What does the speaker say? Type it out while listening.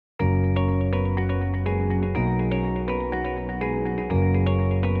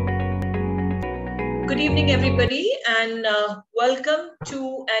evening, everybody, and welcome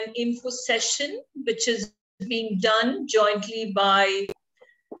to an info session, which is being done jointly by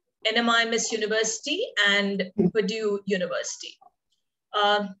NMIMS University and Purdue University.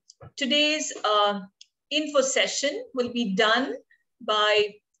 Today's info session will be done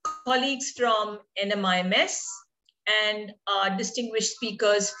by colleagues from NMIMS and distinguished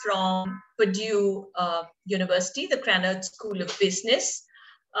speakers from Purdue University, the Krannert School of Business.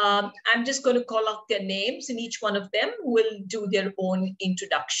 I'm just going to call out their names, and each one of them will do their own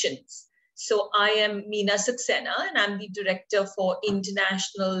introductions. So I am Meena Saxena, and I'm the Director for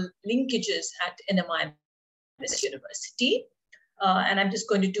International Linkages at NMIMS University. And I'm just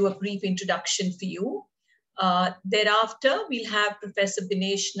going to do a brief introduction for you. Thereafter, we'll have Professor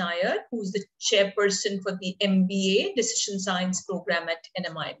Binesh Nair, who's the chairperson for the MBA Decision Science program at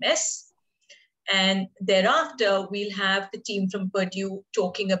NMIMS. And thereafter, we'll have the team from Purdue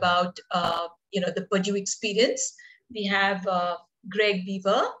talking about, the Purdue experience. We have Greg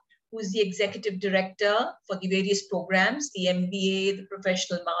Weaver, who's the executive director for the various programs, the MBA, the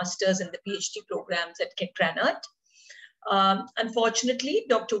professional masters, and the PhD programs at Krannert. Unfortunately,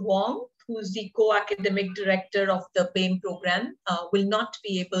 Dr. Wong, who's the co-academic director of the BAME program, will not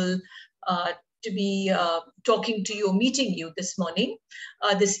be able to be talking to you or meeting you this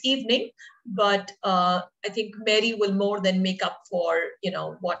evening. But I think Mary will more than make up for,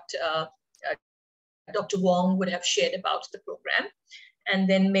 what Dr. Wong would have shared about the program. And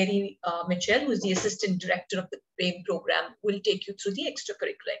then Mary Mitchell, who's the assistant director of the BAME program, will take you through the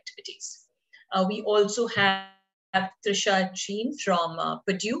extracurricular activities. We also have Trisha Cheen from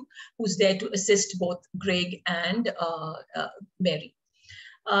Purdue, who's there to assist both Greg and Mary.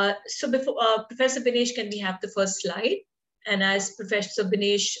 So before Professor Binesh, can we have the first slide? And as Professor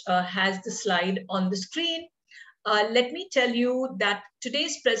Binesh has the slide on the screen, let me tell you that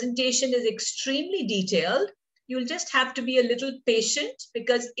today's presentation is extremely detailed. You'll just have to be a little patient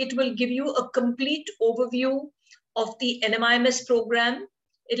because it will give you a complete overview of the NMIMS program.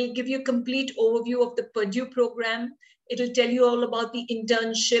 It'll give you a complete overview of the Purdue program. It'll tell you all about the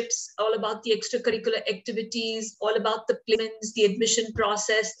internships, all about the extracurricular activities, all about the placements, the admission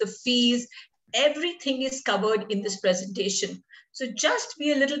process, the fees. Everything is covered in this presentation. So just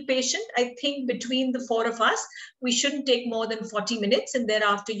be a little patient. I think between the four of us, we shouldn't take more than 40 minutes, and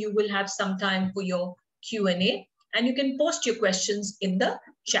thereafter you will have some time for your Q&A, and you can post your questions in the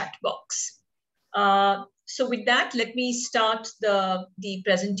chat box. So with that, let me start the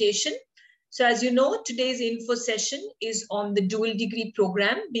presentation. So as you know, today's info session is on the dual degree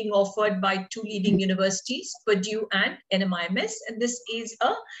program being offered by two leading universities, Purdue and NMIMS. And this is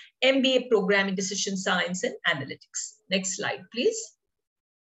a MBA program in Decision Science and Analytics. Next slide, please.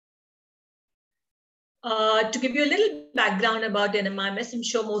 To give you a little background about NMIMS, I'm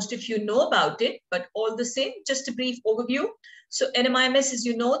sure most of you know about it, but all the same, just a brief overview. So NMIMS, as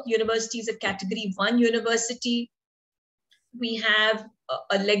you know, the university is a Category 1 university. We have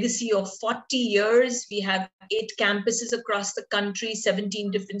a legacy of 40 years. We have 8 campuses across the country,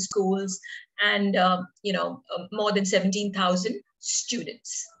 17 different schools, and more than 17,000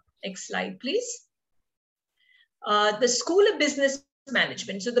 students. Next slide, please. The School of Business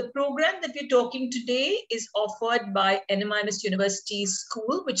Management. So the program that we're talking today is offered by NMIMS University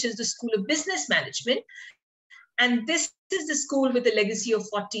School, which is the School of Business Management. And this is the school with a legacy of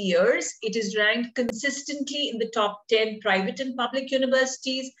 40 years. It is ranked consistently in the top 10 private and public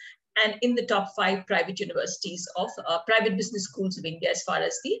universities and in the top 5 private universities of private business schools of India as far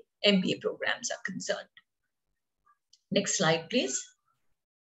as the MBA programs are concerned. Next slide, please.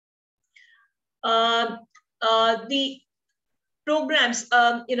 The programs,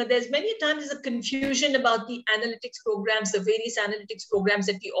 there's many times a confusion about the analytics programs, the various analytics programs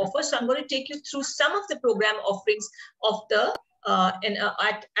that we offer. So I'm going to take you through some of the program offerings of the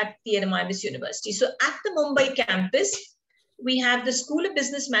at the NMIMS University. So at the Mumbai campus, we have the School of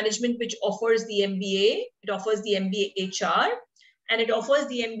Business Management, which offers the MBA. It offers the MBA HR, and it offers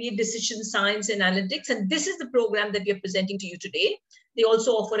the MBA Decision Science and Analytics. And this is the program that we are presenting to you today. They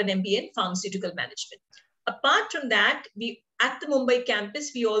also offer an MBA in Pharmaceutical Management. Apart from that, at the Mumbai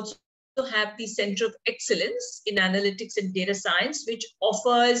campus, we also have the Center of Excellence in Analytics and Data Science, which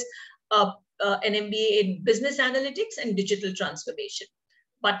offers an MBA in Business Analytics and Digital Transformation.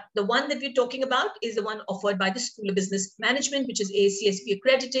 But the one that we're talking about is the one offered by the School of Business Management, which is ACSB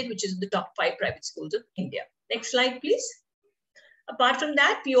accredited, which is the top 5 private schools of India. Next slide, please. Apart from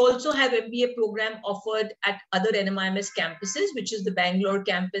that, we also have MBA program offered at other NMIMS campuses, which is the Bangalore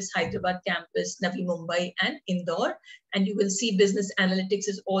campus, Hyderabad campus, Navi Mumbai, and Indore. And you will see business analytics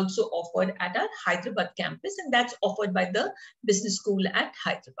is also offered at our Hyderabad campus, and that's offered by the business school at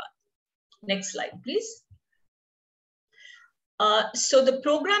Hyderabad. Next slide, please. So the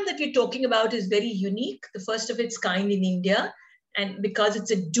program that we're talking about is very unique, the first of its kind in India. And because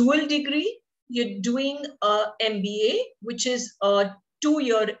it's a dual degree, you're doing a MBA, which is a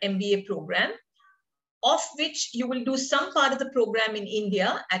 2-year MBA program, of which you will do some part of the program in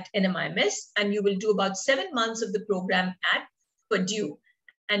India at NMIMS, and you will do about 7 months of the program at Purdue.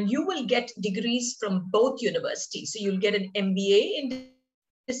 And you will get degrees from both universities. So you'll get an MBA in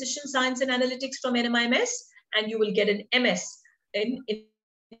Decision Science and Analytics from NMIMS, and you will get an MS in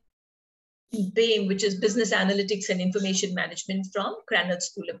BAME, which is Business Analytics and Information Management from Cranard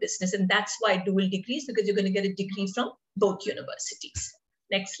School of Business. And that's why dual degrees, because you're going to get a degree from both universities.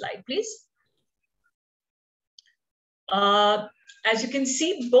 Next slide, please. As you can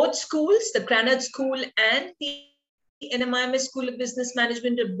see, both schools, the Cranard School and the NMIMS School of Business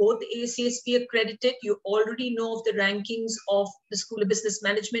Management, are both ACSP accredited. You already know of the rankings of the School of Business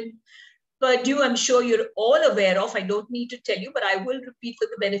Management. Purdue, I'm sure you're all aware of. I don't need to tell you, but I will repeat for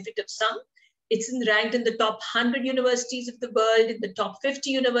the benefit of some. It's ranked in the top 100 universities of the world, in the top 50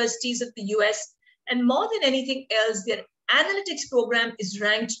 universities of the US. And more than anything else, their analytics program is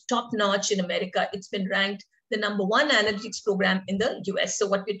ranked top-notch in America. It's been ranked the #1 analytics program in the US. So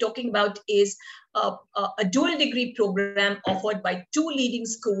what we're talking about is a dual degree program offered by 2 leading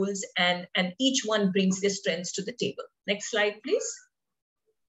schools, and each one brings their strengths to the table. Next slide, please.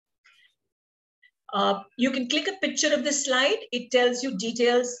 You can click a picture of this slide. It tells you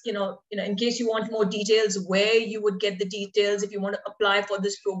details, in case you want more details, where you would get the details. If you want to apply for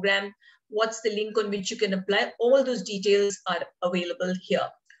this program, what's the link on which you can apply? All those details are available here.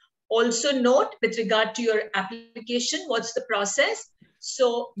 Also note, with regard to your application, what's the process?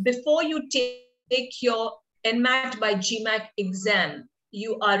 So before you take your NMAT by GMAT exam,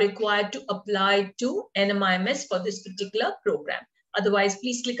 you are required to apply to NMIMS for this particular program. Otherwise,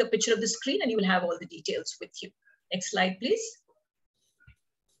 please click a picture of the screen and you will have all the details with you. Next slide, please.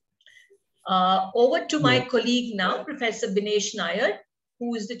 Over to my colleague now, Professor Binesh Nair,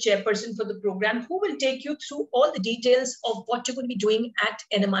 who is the chairperson for the program, who will take you through all the details of what you're going to be doing at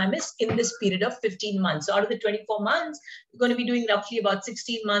NMIMS in this period of 15 months. So out of the 24 months, you're going to be doing roughly about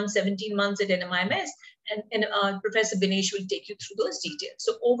 16 months, 17 months at NMIMS, and Professor Binesh will take you through those details.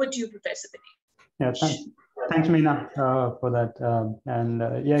 So over to you, Professor Binesh. Yeah, thanks, Meena, for that.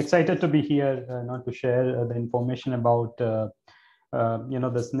 Yeah, excited to be here, to share the information about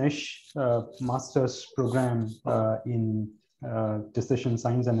this niche master's program in decision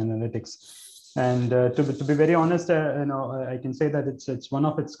science and analytics. And to be very honest, I can say that it's one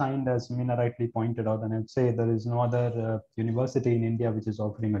of its kind, as Meena rightly pointed out. And I'd say there is no other university in India which is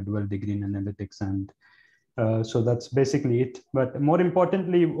offering a dual degree in analytics, and so that's basically it. But more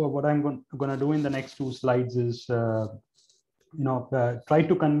importantly, what I'm going to do in the next 2 slides is try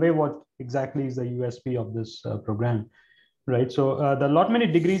to convey what exactly is the USP of this program. Right. So there are many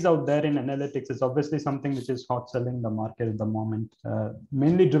degrees out there in analytics. It's obviously something which is hot selling the market at the moment,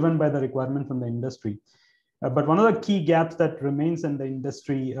 mainly driven by the requirement from the industry. But one of the key gaps that remains in the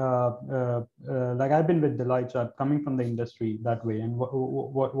industry, like I've been with Deloitte, so I'm coming from the industry that way. And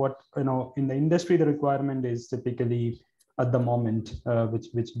what in the industry, the requirement is typically at the moment,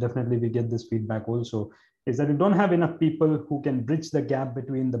 which definitely we get this feedback also, is that we don't have enough people who can bridge the gap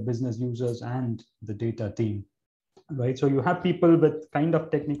between the business users and the data team. Right, so you have people with kind of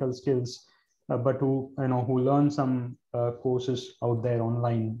technical skills, but who learn some courses out there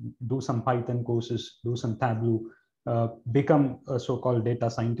online, do some Python courses, do some Tableau, become a so-called data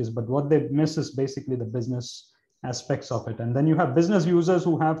scientist. But what they miss is basically the business aspects of it. And then you have business users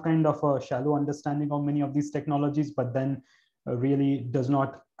who have kind of a shallow understanding of many of these technologies, but then really does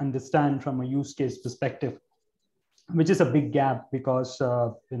not understand from a use case perspective, which is a big gap, because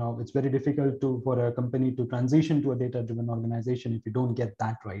it's very difficult for a company to transition to a data-driven organization if you don't get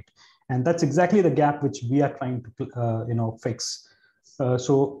that right. And that's exactly the gap which we are trying to fix.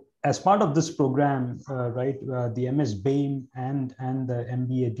 So as part of this program, the MS BAME and the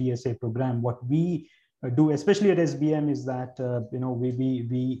MBA DSA program, what we do, especially at SBM, is that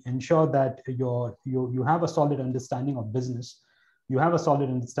we ensure that you have a solid understanding of business, you have a solid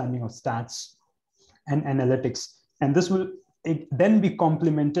understanding of stats and analytics. And this will then be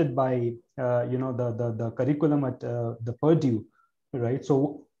complemented by the curriculum at the Purdue, right?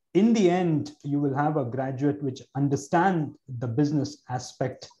 So in the end, you will have a graduate which understand the business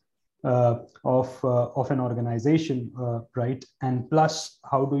aspect of an organization, right? And plus,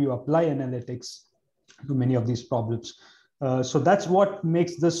 how do you apply analytics to many of these problems? So that's what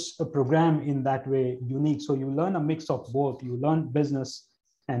makes this program in that way unique. So you learn a mix of both. You learn business,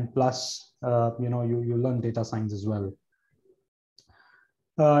 and plus, you learn data science as well.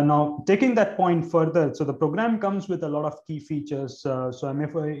 Now, taking that point further, so the program comes with a lot of key features. So I may,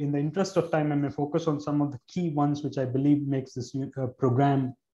 in the interest of time, I may focus on some of the key ones, which I believe makes this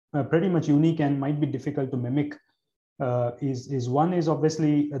program pretty much unique and might be difficult to mimic. One is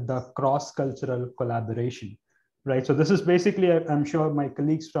obviously the cross-cultural collaboration, right? So this is basically, I'm sure my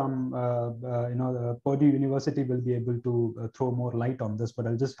colleagues from Purdue University will be able to throw more light on this, but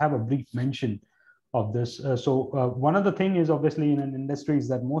I'll just have a brief mention of this. One of the thing is obviously in an industry is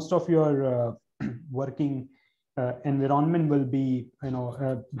that most of your working environment will be,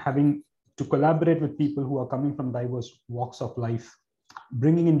 having to collaborate with people who are coming from diverse walks of life,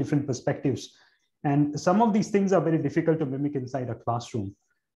 bringing in different perspectives. And some of these things are very difficult to mimic inside a classroom.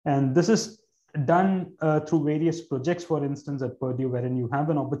 And this is done through various projects, for instance, at Purdue, wherein you have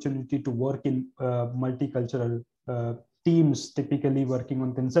an opportunity to work in multicultural teams, typically working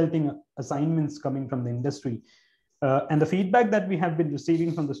on consulting assignments coming from the industry. And the feedback that we have been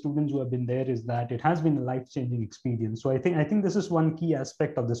receiving from the students who have been there is that it has been a life-changing experience. So I think this is one key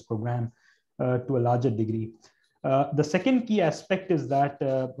aspect of this program to a larger degree. The second key aspect is that,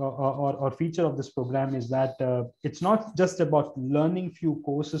 or feature of this program is that it's not just about learning few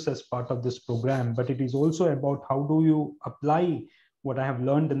courses as part of this program, but it is also about how do you apply what I have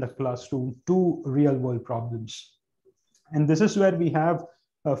learned in the classroom to real world problems. And this is where we have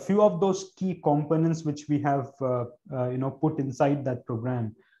a few of those key components which we have put inside that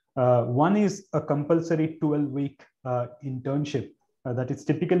program. One is a compulsory 12-week internship that is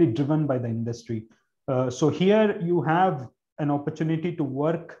typically driven by the industry. So here you have an opportunity to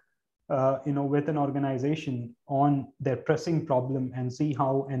work with an organization on their pressing problem and see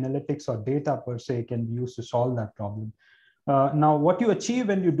how analytics or data per se can be used to solve that problem. Now, what you achieve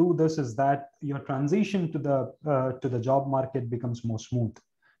when you do this is that your transition to the job market becomes more smooth,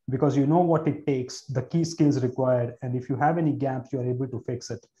 because you know what it takes, the key skills required, and if you have any gaps, you are able to fix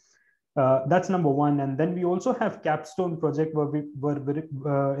it. That's number one. And then we also have capstone project wherein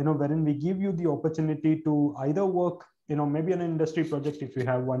we give you the opportunity to either work, maybe an industry project if you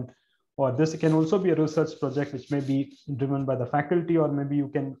have one, or this can also be a research project which may be driven by the faculty, or maybe you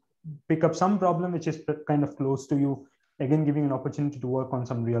can pick up some problem which is kind of close to you, again giving an opportunity to work on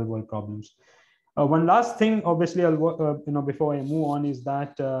some real world problems. One last thing, obviously, before I move on, is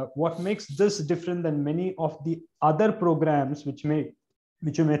that what makes this different than many of the other programs which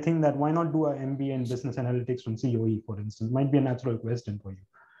you may think that why not do an MBA in business analytics from COE, for instance, might be a natural question for you.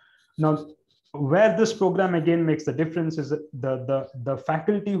 Now, where this program again makes the difference is the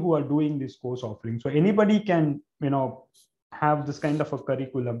faculty who are doing this course offering. So anybody can, have this kind of a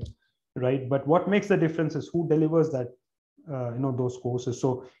curriculum, right? But what makes the difference is who delivers that, those courses.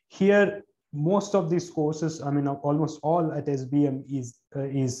 So here, most of these courses, I mean, almost all at SBM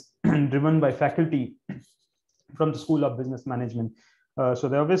is driven by faculty from the School of Business Management. So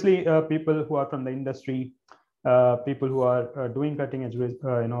there are obviously people who are from the industry, people who are doing cutting edge,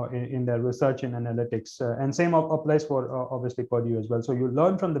 in their research in analytics, and same applies for obviously Purdue as well. So you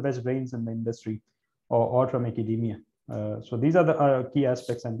learn from the best brains in the industry or from academia. So these are the key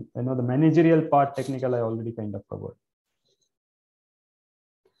aspects, and the managerial part, technical, I already kind of covered.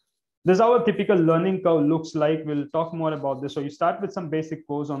 This is how a typical learning curve looks like. We'll talk more about this. So you start with some basic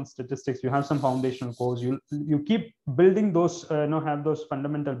course on statistics. You have some foundational course. You keep building those, have those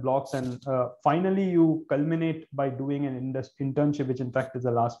fundamental blocks, and finally you culminate by doing an internship, which in fact is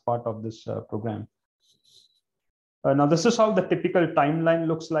the last part of this program. Now, this is how the typical timeline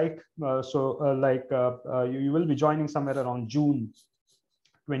looks like. You will be joining somewhere around June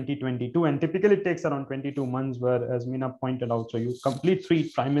 2022, and typically it takes around 22 months, where, as Meena pointed out, so you complete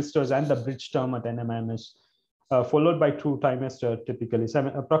 3 trimesters and the bridge term at NMIMS, followed by 2 trimesters, typically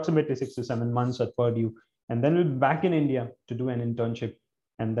approximately 6 to 7 months at Purdue, and then we'll be back in India to do an internship,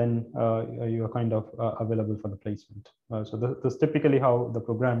 and then you are kind of available for the placement. So this is typically how the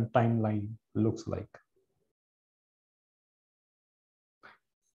program timeline looks like.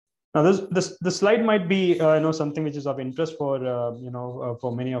 Now, this slide might be something which is of interest for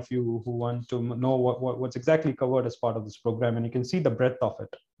for many of you who want to know what's exactly covered as part of this program, and you can see the breadth of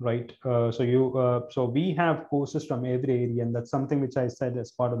it, right? So we have courses from every area, and that's something which I said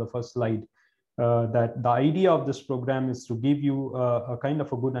as part of the first slide, that the idea of this program is to give you a kind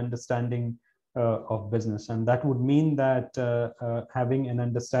of a good understanding of business, and that would mean that having an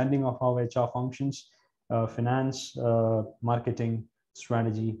understanding of how HR functions, finance, marketing,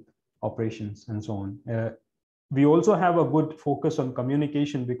 strategy, operations, and so on. We also have a good focus on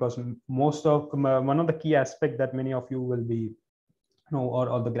communication, because one of the key aspects that many of you will be,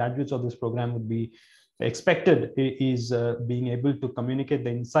 or the graduates of this program would be expected is being able to communicate the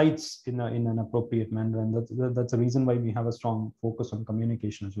insights in an appropriate manner. And that's the reason why we have a strong focus on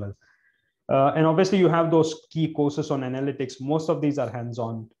communication as well. And obviously you have those key courses on analytics. Most of these are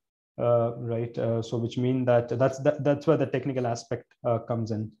hands-on, right? So which mean that that's where the technical aspect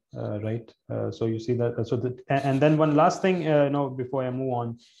comes in, right? So you see that. So that, and then one last thing, before I move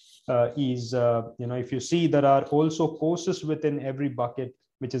on, is if you see, there are also courses within every bucket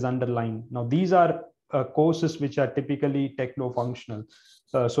which is underlined. Now these are courses which are typically techno-functional.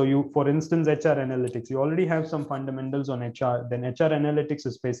 So you, for instance, HR analytics, you already have some fundamentals on HR. Then HR analytics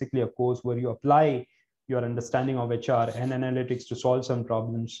is basically a course where you apply your understanding of HR and analytics to solve some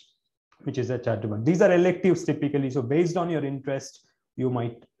problems, which is HR driven. These are electives typically. So based on your interest, you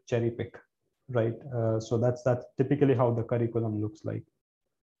might cherry pick, right? So that's typically how the curriculum looks like.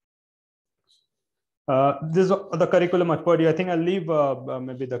 This is the curriculum at Purdue. I think I'll leave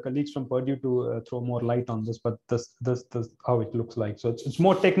maybe the colleagues from Purdue to throw more light on this, but this how it looks like. So it's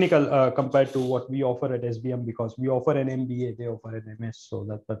more technical compared to what we offer at SBM, because we offer an MBA, they offer an MS. So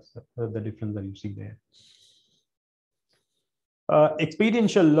that's the difference that you see there.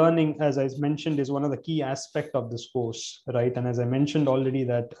 Experiential learning, as I mentioned, is one of the key aspects of this course, right? And as I mentioned already,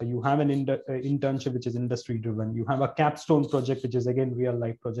 that you have an internship which is industry driven. You have a capstone project, which is again real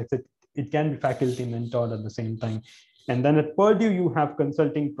life projects. It can be faculty mentored at the same time. And then at Purdue, you have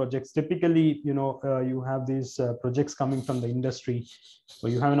consulting projects. Typically, you have these projects coming from the industry,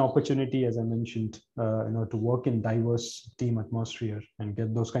 where you have an opportunity, as I mentioned, to work in diverse team atmosphere and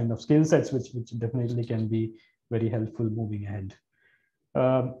get those kind of skill sets, which definitely can be very helpful moving ahead.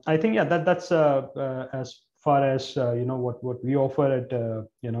 I think, yeah, that's as far as what we offer at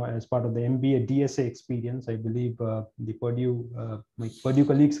as part of the MBA DSA experience. I believe the Purdue my Purdue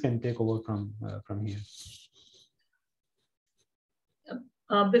colleagues can take over from here.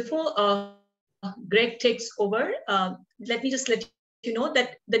 Before Greg takes over, let me just let you know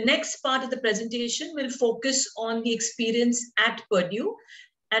that the next part of the presentation will focus on the experience at Purdue.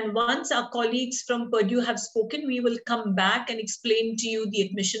 And once our colleagues from Purdue have spoken, we will come back and explain to you the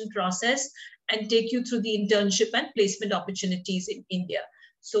admission process and take you through the internship and placement opportunities in India.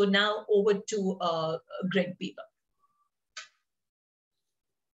 So now over to Greg Beaver.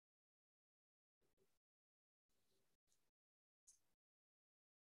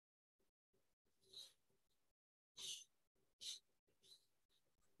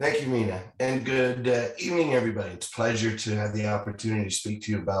 Thank you, Meena, and good evening, everybody. It's a pleasure to have the opportunity to speak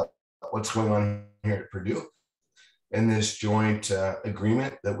to you about what's going on here at Purdue and this joint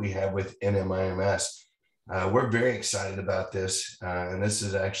agreement that we have with NMIMS. We're very excited about this, and this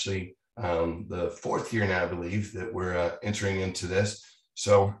is actually the fourth year now, I believe, that we're entering into this.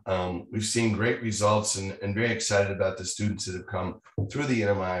 So we've seen great results and very excited about the students that have come through the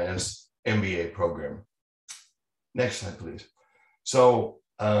NMIMS MBA program. Next slide, please. So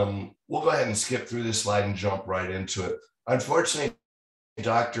we'll go ahead and skip through this slide and jump right into it. Unfortunately,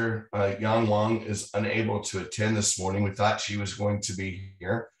 Dr. Yang Wang is unable to attend this morning. We thought she was going to be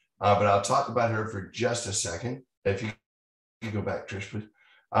here, but I'll talk about her for just a second. If you can go back, Trish,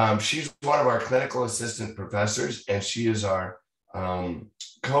 please. She's one of our clinical assistant professors, and she is our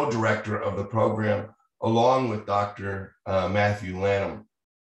co-director of the program, along with Dr. Matthew Lanham.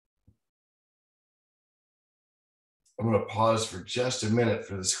 I'm going to pause for just a minute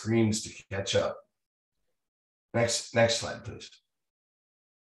for the screens to catch up. Next slide, please.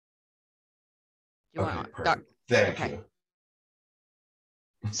 Okay, perfect. Thank you.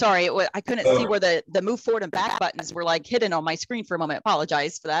 Sorry, I couldn't see where the move forward and back buttons were like hidden on my screen for a moment.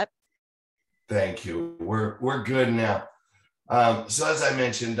 Apologize for that. Thank you. We're good now. So as I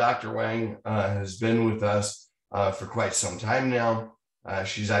mentioned, Dr. Wang has been with us for quite some time now.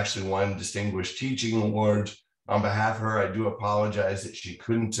 She's actually won distinguished teaching awards. On behalf of her, I do apologize that she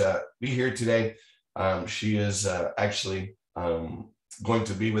couldn't be here today. She is actually going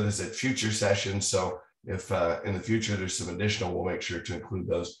to be with us at future sessions. So if in the future there's some additional, we'll make sure to include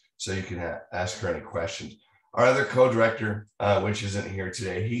those so you can ask her any questions. Our other co-director, which isn't here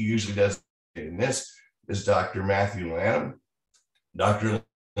today, he usually does in this, is Dr. Matthew Lanham. Dr.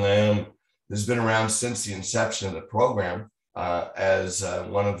 Lanham has been around since the inception of the program as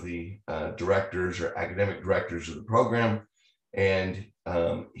one of the directors or academic directors of the program. And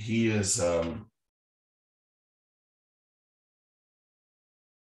he is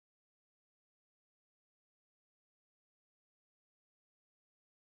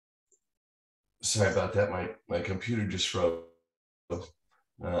sorry about that. My computer just froze.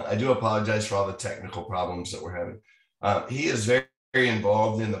 I do apologize for all the technical problems that we're having. He is very, very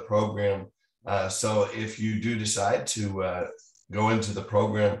involved in the program. So if you do decide to go into the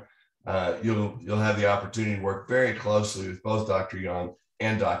program, you'll have the opportunity to work very closely with both Dr. Young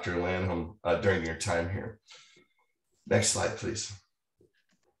and Dr. Lanham during your time here. Next slide, please.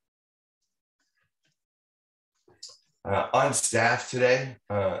 On staff today,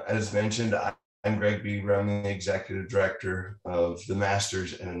 as mentioned, I'm Greg Bieber. I'm the Executive Director of the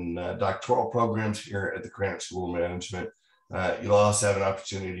Master's and Doctoral programs here at the Kranick School of Management. You'll also have an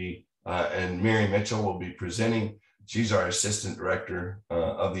opportunity, and Mary Mitchell will be presenting. She's our Assistant Director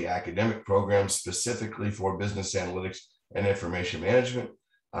of the academic program, specifically for business analytics and information management.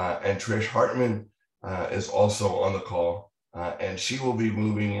 And Trish Hartman is also on the call, and she will be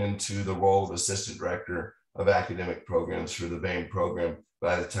moving into the role of Assistant Director of academic programs for the BAME program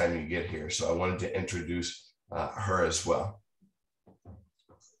by the time you get here. So I wanted to introduce her as well.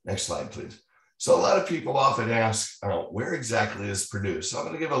 Next slide, please. So a lot of people often ask, where exactly is Purdue? So I'm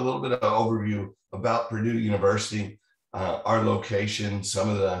going to give a little bit of overview about Purdue University, our location, some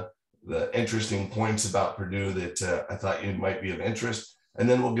of the interesting points about Purdue that I thought you might be of interest, and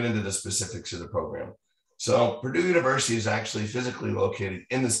then we'll get into the specifics of the program. So Purdue University is actually physically located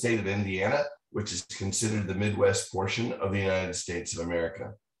in the state of Indiana, which is considered the Midwest portion of the United States of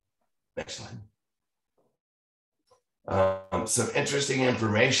America. Next slide. Some interesting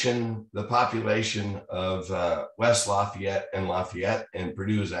information. The population of West Lafayette, and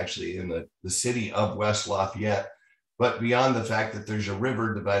Purdue is actually in the city of West Lafayette. But beyond the fact that there's a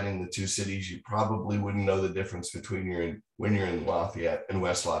river dividing the two cities, you probably wouldn't know the difference between when you're in Lafayette and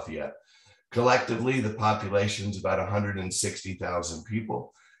West Lafayette. Collectively, the population is about 160,000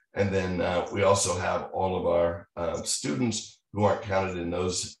 people. And then we also have all of our students who aren't counted in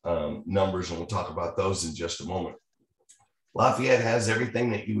those numbers, and we'll talk about those in just a moment. Lafayette has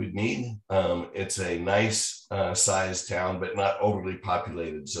everything that you would need. It's a nice sized town, but not overly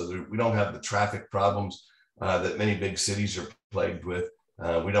populated. So we don't have the traffic problems that many big cities are plagued with.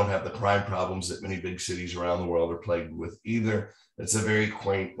 We don't have the crime problems that many big cities around the world are plagued with either. It's a very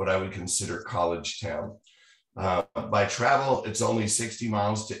quaint, what I would consider college town. By travel, it's only 60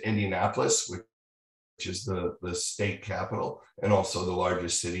 miles to Indianapolis, which is the state capital and also the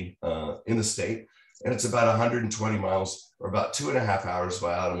largest city in the state. And it's about 120 miles, or about 2.5 hours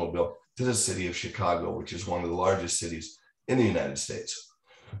by automobile, to the city of Chicago, which is one of the largest cities in the United States.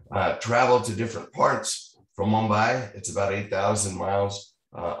 Travel to different parts from Mumbai, it's about 8,000 miles.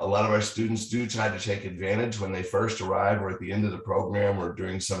 A lot of our students do try to take advantage when they first arrive or at the end of the program or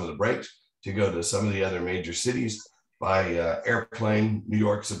during some of the breaks to go to some of the other major cities by airplane. New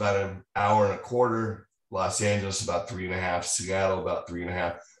York's about 1.25 hours, Los Angeles about 3.5, Seattle about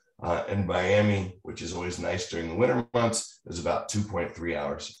 3.5, and Miami, which is always nice during the winter months, is about 2.3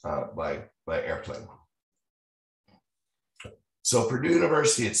 hours by airplane. So Purdue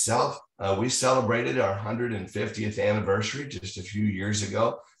University itself, we celebrated our 150th anniversary just a few years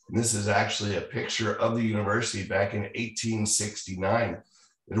ago. And this is actually a picture of the university back in 1869.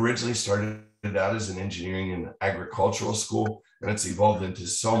 It originally started out as an engineering and agricultural school, and it's evolved into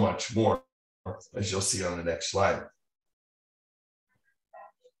so much more, as you'll see on the next slide.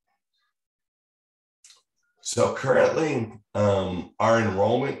 So currently, our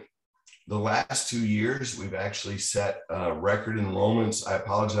enrollment, the last 2 years, we've actually set record enrollments. I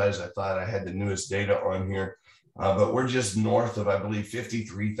apologize, I thought I had the newest data on here, but we're just north of, I believe,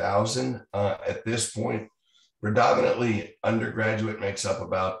 53,000 at this point. Predominantly undergraduate makes up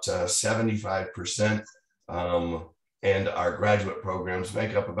about 75%, and our graduate programs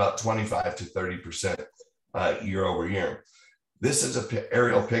make up about 25 to 30% year over year. This is an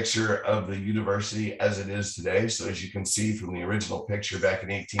aerial picture of the university as it is today. So as you can see from the original picture back in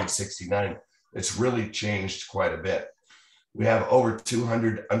 1869, it's really changed quite a bit. We have over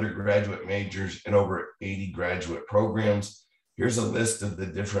 200 undergraduate majors and over 80 graduate programs. Here's a list of the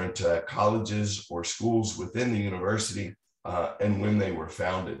different colleges or schools within the university and when they were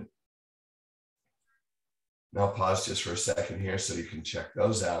founded. Now I'll pause just for a second here so you can check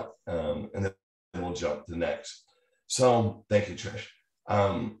those out, and then we'll jump to the next. So thank you, Trish.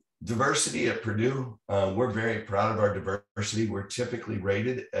 Diversity at Purdue, we're very proud of our diversity. We're typically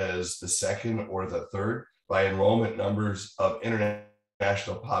rated as the second or the third by enrollment numbers of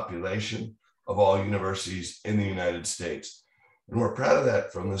international population of all universities in the United States. And we're proud of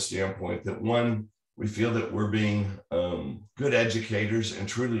that from the standpoint that, one, we feel that we're being good educators and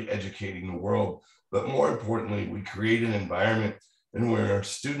truly educating the world. But more importantly, we create an environment in where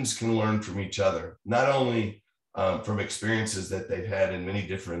students can learn from each other, not only from experiences that they've had in many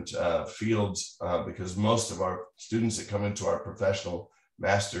different fields, because most of our students that come into our professional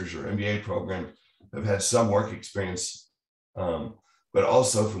master's or MBA program have had some work experience, but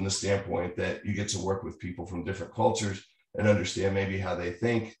also from the standpoint that you get to work with people from different cultures, and understand maybe how they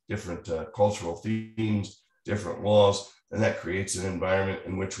think, different cultural themes, different laws, and that creates an environment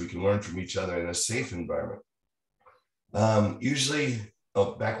in which we can learn from each other in a safe environment. Usually,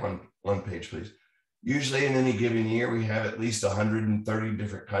 back one page, please. Usually in any given year, we have at least 130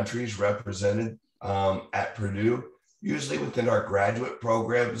 different countries represented at Purdue. Usually within our graduate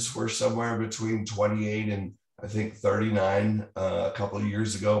programs, we're somewhere between 28 and I think 39 a couple of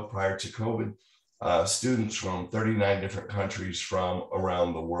years ago prior to COVID, students from 39 different countries from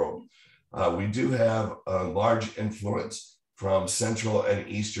around the world. We do have a large influence from Central and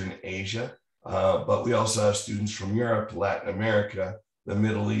Eastern Asia, but we also have students from Europe, Latin America, the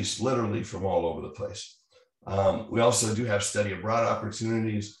Middle East, literally from all over the place. We also do have study abroad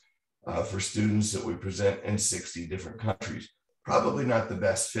opportunities for students that we present in 60 different countries. Probably not the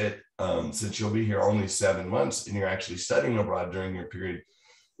best fit since you'll be here only 7 months and you're actually studying abroad during your period,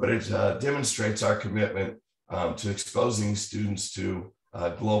 but it demonstrates our commitment to exposing students to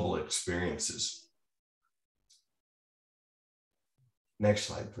global experiences. Next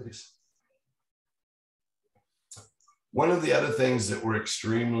slide, please. One of the other things that we're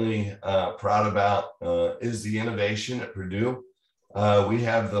extremely proud about is the innovation at Purdue. We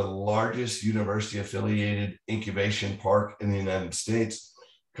have the largest university-affiliated incubation park in the United States.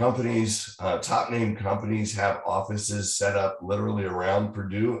 Companies, top name companies, have offices set up literally around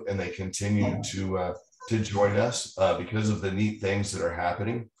Purdue, and they continue to join us because of the neat things that are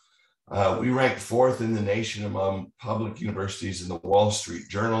happening. We rank 4th in the nation among public universities in the Wall Street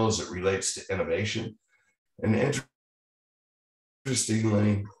Journal as it relates to innovation. And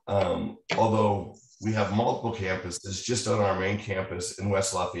interestingly, although we have multiple campuses, just on our main campus in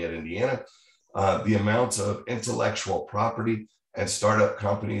West Lafayette, Indiana, the amount of intellectual property and startup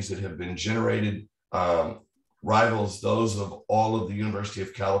companies that have been generated rivals those of all of the University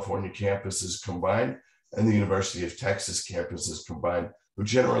of California campuses combined and the University of Texas campuses combined, who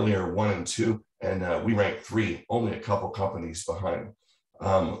generally are 1 and 2, and we rank 3, only a couple companies behind.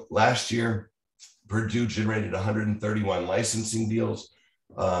 Last year, Purdue generated 131 licensing deals,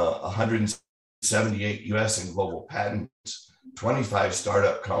 178 US and global patents, 25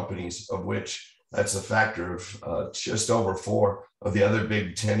 startup companies, of which that's a factor of just over 4 of the other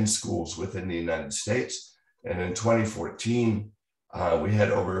Big 10 schools within the United States. And in 2014, we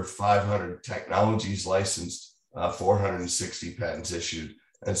had over 500 technologies licensed, 460 patents issued,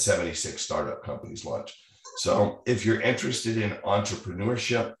 and 76 startup companies launched. So if you're interested in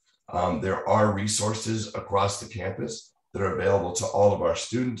entrepreneurship, there are resources across the campus that are available to all of our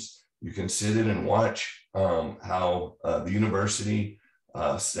students. You can sit in and watch how the university,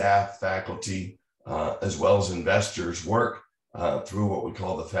 staff, faculty, as well as investors work through what we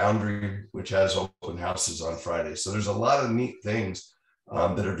call the Foundry, which has open houses on Fridays. So there's a lot of neat things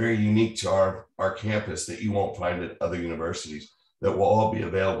that are very unique to our campus that you won't find at other universities that will all be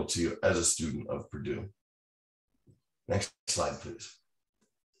available to you as a student of Purdue. Next slide, please.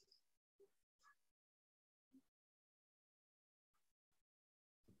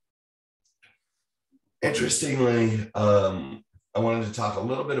 Interestingly, I wanted to talk a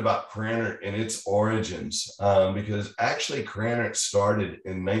little bit about Krannert and its origins, because actually Krannert started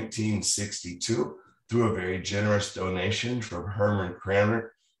in 1962 through a very generous donation from Herman Krannert,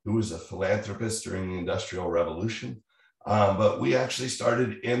 who was a philanthropist during the Industrial Revolution. But we actually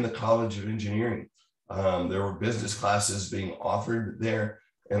started in the College of Engineering. There were business classes being offered there,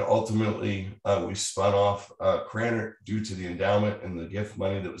 and ultimately we spun off Krannert due to the endowment and the gift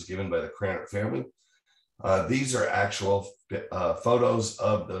money that was given by the Krannert family. These are actual photos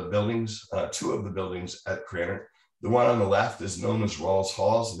of the buildings, 2 of the buildings at Krannert. The one on the left is known as Rawls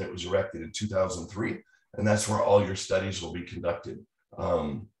Halls, and it was erected in 2003, and that's where all your studies will be conducted.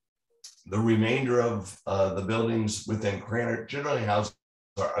 The remainder of the buildings within Krannert generally house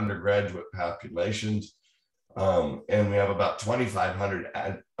our undergraduate populations, and we have about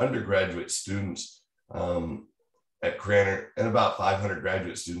 2,500 undergraduate students at Krannert and about 500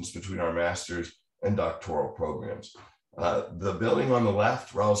 graduate students between our master's and doctoral programs. The building on the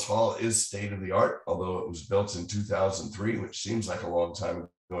left, Rawls Hall, is state of the art, although it was built in 2003, which seems like a long time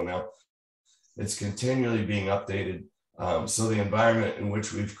ago now. It's continually being updated. So the environment in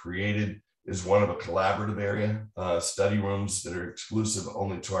which we've created is one of a collaborative area, study rooms that are exclusive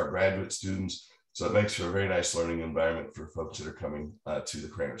only to our graduate students. So it makes for a very nice learning environment for folks that are coming to the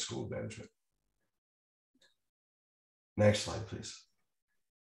Krannert School of Management. Next slide, please.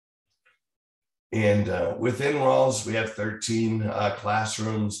 And within Rawls, we have 13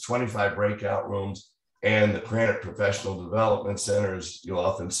 classrooms, 25 breakout rooms, and the Krannert Professional Development Centers you'll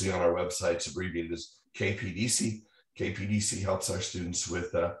often see on our websites abbreviated as KPDC. KPDC helps our students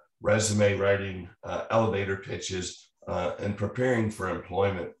with resume writing, elevator pitches, and preparing for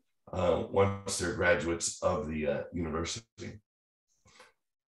employment once they're graduates of the university.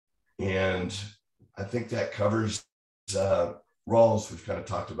 And I think that covers roles. We've kind of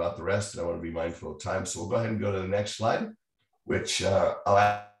talked about the rest, and I want to be mindful of time. So we'll go ahead and go to the next slide, which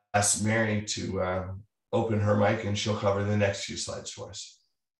I'll ask Mary to open her mic, and she'll cover the next few slides for us.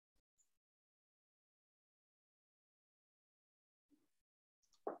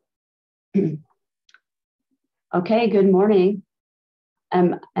 Okay, good morning.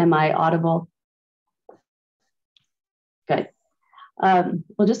 Am I audible? Good.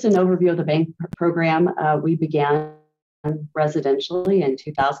 Well, just an overview of the bank program. We began residentially in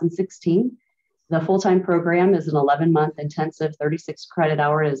 2016. The full-time program is an 11-month intensive 36 credit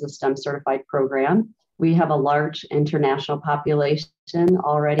hour as a STEM certified program. We have a large international population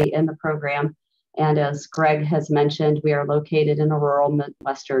already in the program. And as Greg has mentioned, we are located in a rural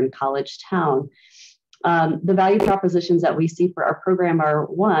Midwestern college town. The value propositions that we see for our program are,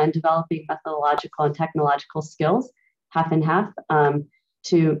 one, developing methodological and technological skills, half and half,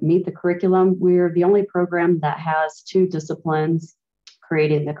 to meet the curriculum. We're the only program that has two disciplines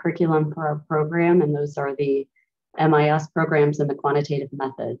creating the curriculum for our program, and those are the MIS programs and the quantitative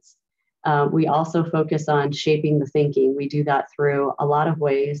methods. We also focus on shaping the thinking. We do that through a lot of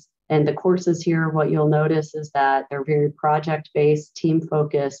ways. And the courses here, what you'll notice is that they're very project-based,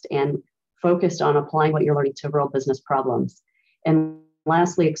 team-focused, and focused on applying what you're learning to real business problems. And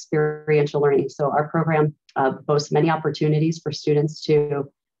lastly, experiential learning. So our program boasts many opportunities for students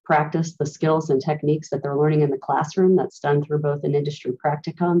to practice the skills and techniques that they're learning in the classroom. That's done through both an industry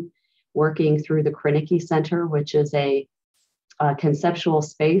practicum, working through the Krenicki Center, which is a conceptual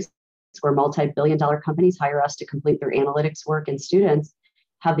space where multi-billion-dollar companies hire us to complete their analytics work, and students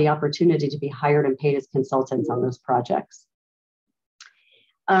have the opportunity to be hired and paid as consultants on those projects.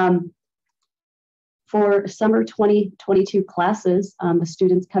 For summer 2022 classes, the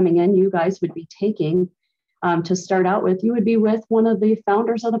students coming in, you guys would be taking, to start out with, you would be with one of the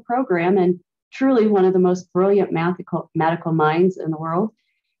founders of the program and truly one of the most brilliant mathematical minds in the world,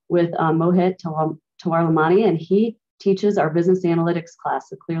 with Mohit Tawarlamani, and he teaches our business analytics class,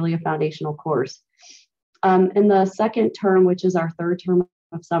 so clearly a foundational course. In the second term, which is our third term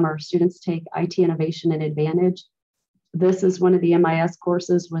of summer, students take IT Innovation and Advantage. This is one of the MIS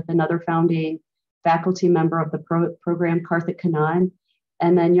courses with another founding faculty member of the program, Karthik Kannan.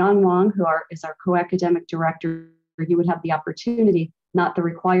 And then Yan Wang, who is our co-academic director, you would have the opportunity, not the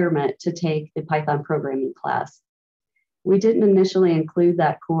requirement, to take the Python programming class. We didn't initially include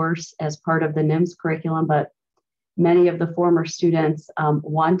that course as part of the NIMS curriculum, but many of the former students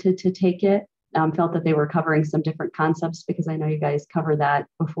wanted to take it, felt that they were covering some different concepts, because I know you guys cover that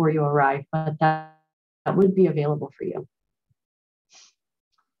before you arrive, but that would be available for you.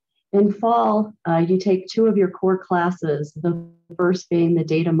 In fall, you take two of your core classes, the first being the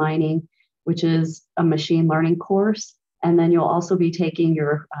data mining, which is a machine learning course, and then you'll also be taking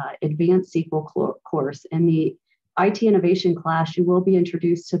your advanced SQL course. In the IT innovation class, you will be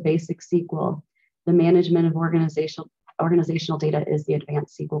introduced to basic SQL. The management of organizational data is the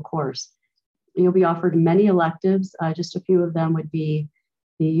advanced SQL course. You'll be offered many electives. Just a few of them would be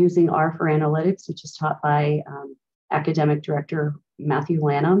the using R for analytics, which is taught by academic director Matthew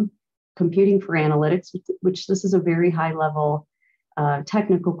Lanham. Computing for analytics, which this is a very high level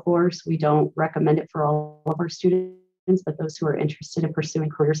technical course. We don't recommend it for all of our students, but those who are interested in pursuing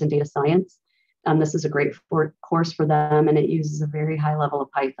careers in data science, this is a great course for them, and it uses a very high level of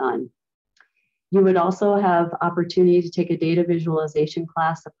Python. You would also have opportunity to take a data visualization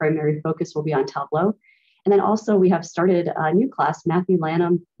class. The primary focus will be on Tableau. And then also we have started a new class. Matthew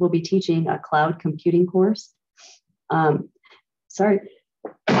Lanham will be teaching a cloud computing course.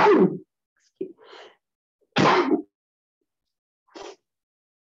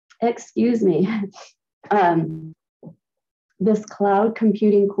 Excuse me. This cloud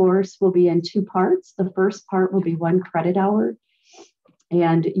computing course will be in two parts. The first part will be 1 credit hour,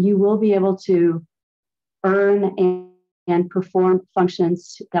 and you will be able to earn and perform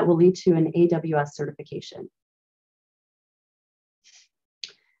functions that will lead to an AWS certification.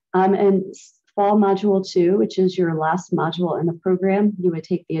 And fall module 2, which is your last module in the program, you would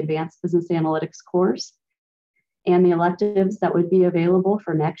take the advanced business analytics course and the electives that would be available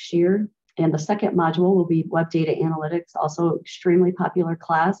for next year. And the second module will be web data analytics, also extremely popular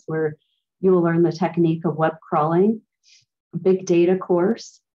class where you will learn the technique of web crawling. Big data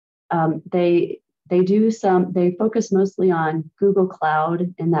course. They focus mostly on Google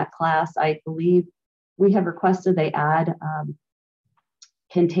Cloud in that class. I believe we have requested they add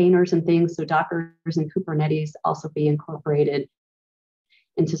containers and things, so Dockers and Kubernetes also be incorporated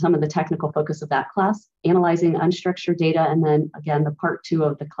into some of the technical focus of that class, analyzing unstructured data, and then again, the part 2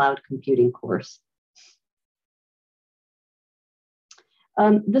 of the cloud computing course.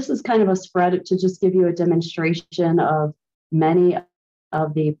 This is kind of a spread to just give you a demonstration of many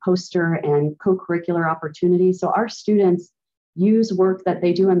of the poster and co-curricular opportunities. So our students use work that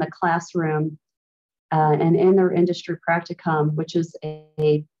they do in the classroom and in their industry practicum, which is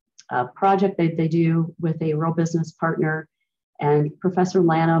a project that they do with a real business partner. And Professor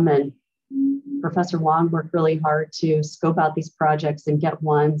Lanham and Professor Wong work really hard to scope out these projects and get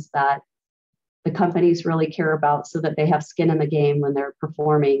ones that the companies really care about so that they have skin in the game when they're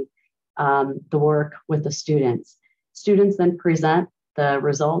performing the work with the students. Students then present the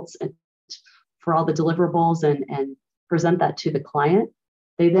results for all the deliverables and present that to the client.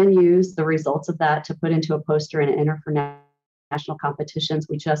 They then use the results of that to put into a poster and enter for national competitions.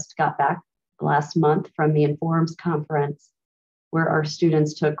 We just got back last month from the Informs conference where our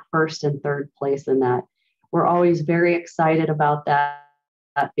students took 1st and 3rd place in that. We're always very excited about that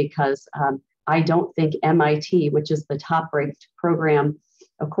because I don't think MIT, which is the top ranked program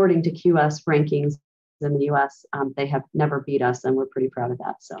according to QS rankings in the US, they have never beat us, and we're pretty proud of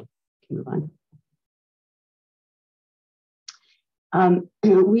that. So we can move on.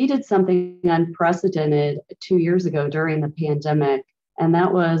 We did something unprecedented 2 years ago during the pandemic, and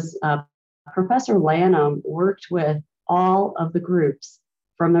that was Professor Lanham worked with all of the groups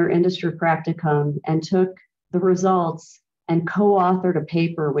from their industry practicum and took the results and co-authored a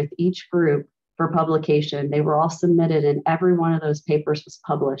paper with each group for publication. They were all submitted and every one of those papers was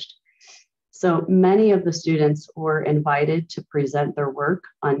published. So many of the students were invited to present their work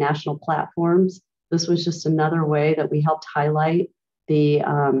on national platforms. This was just another way that we helped highlight the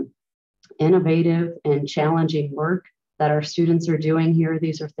innovative and challenging work that our students are doing here.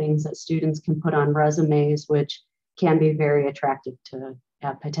 These are things that students can put on resumes, which can be very attractive to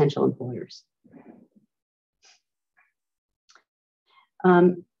potential employers.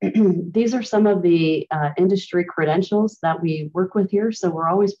 These are some of the industry credentials that we work with here. So we're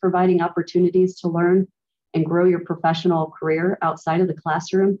always providing opportunities to learn and grow your professional career outside of the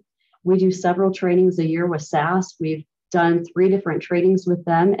classroom. We do several trainings a year with SAS. We've done 3 different trainings with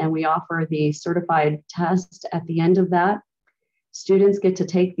them, and we offer the certified test at the end of that. Students get to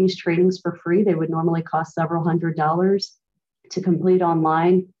take these trainings for free. They would normally cost several $100s to complete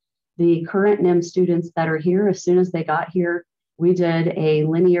online. The current NIM students that are here, as soon as they got here, we did a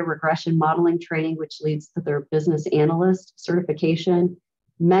linear regression modeling training, which leads to their business analyst certification.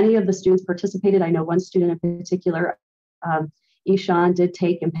 Many of the students participated. I know one student in particular, Ishan, did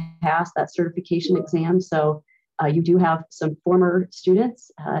take and pass that certification exam. So you do have some former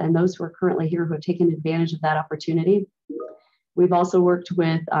students and those who are currently here who have taken advantage of that opportunity. We've also worked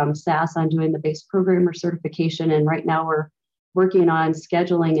with SAS on doing the base programmer certification, and right now we're working on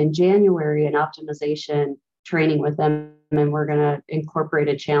scheduling in January an optimization training with them, and we're going to incorporate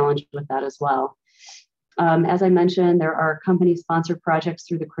a challenge with that as well. As I mentioned, there are company-sponsored projects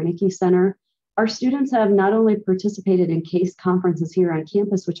through the Krenicki Center. Our students have not only participated in case conferences here on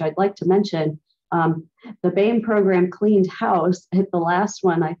campus, which I'd like to mention. The BAME program cleaned house, hit the last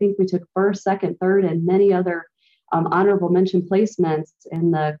one. I think we took 1st, 2nd, 3rd, and many other honorable mention placements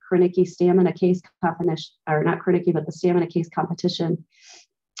in the Krenicki Stamina Case competition, or not Krenicki, but the Stamina Case competition.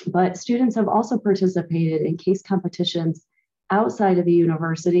 But students have also participated in case competitions outside of the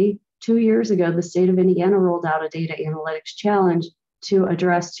university. 2 years ago, the state of Indiana rolled out a data analytics challenge to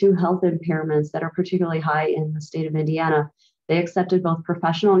address 2 health impairments that are particularly high in the state of Indiana. They accepted both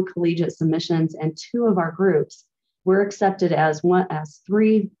professional and collegiate submissions, and 2 of our groups were accepted as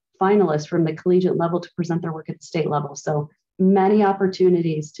 3 finalists from the collegiate level to present their work at the state level. So many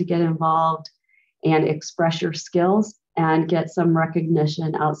opportunities to get involved and express your skills and get some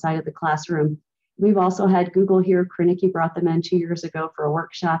recognition outside of the classroom. We've also had Google here. Krenicki brought them in 2 years ago for a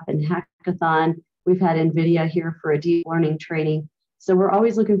workshop and hackathon. We've had NVIDIA here for a deep learning training. So we're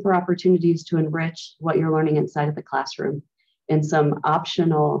always looking for opportunities to enrich what you're learning inside of the classroom and some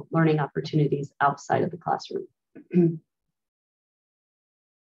optional learning opportunities outside of the classroom.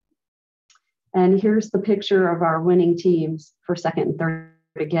 And here's the picture of our winning teams for 2nd and 3rd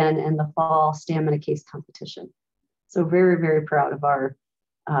again in the fall Stamina Case competition. So very, very proud of our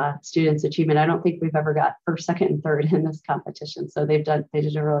students' achievement. I don't think we've ever got 1st, 2nd, and 3rd in this competition. So they did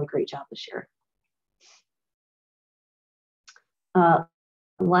a really great job this year.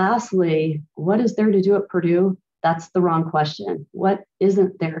 Lastly, what is there to do at Purdue? That's the wrong question. What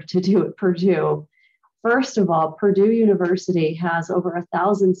isn't there to do at Purdue? First of all, Purdue University has over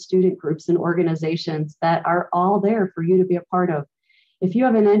 1,000 student groups and organizations that are all there for you to be a part of. If you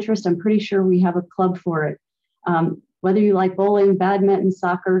have an interest, I'm pretty sure we have a club for it. whether you like bowling, badminton,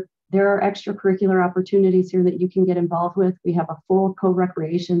 soccer, there are extracurricular opportunities here that you can get involved with. We have a full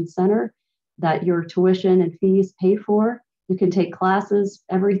co-recreation center that your tuition and fees pay for. You can take classes,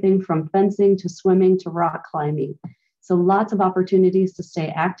 everything from fencing to swimming to rock climbing. So lots of opportunities to stay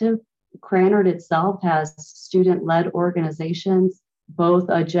active. Krannert itself has student-led organizations, both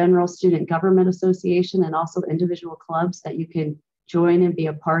a general student government association and also individual clubs that you can join and be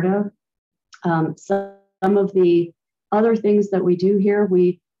a part of. Some of the other things that we do here,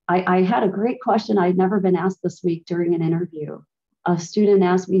 I had a great question I'd never been asked this week during an interview. A student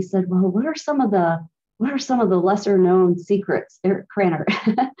asked me, he said, well, what are some of the lesser known secrets there at Krannert?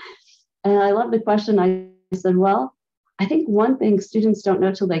 And I love the question. I said, well, I think one thing students don't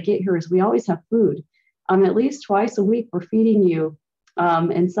know till they get here is we always have food. At least twice a week, we're feeding you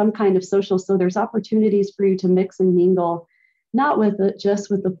and some kind of social. So there's opportunities for you to mix and mingle, not with just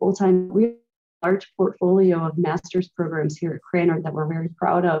with the full-time. We have a large portfolio of master's programs here at Krannert that we're very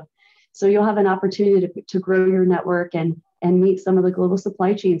proud of. So you'll have an opportunity to grow your network and meet some of the global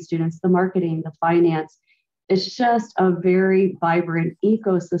supply chain students, the marketing, the finance. It's just a very vibrant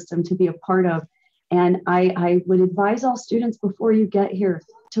ecosystem to be a part of. And I would advise all students before you get here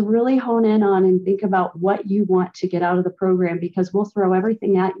to really hone in on and think about what you want to get out of the program, because we'll throw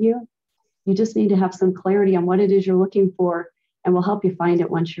everything at you. You just need to have some clarity on what it is you're looking for, and we'll help you find it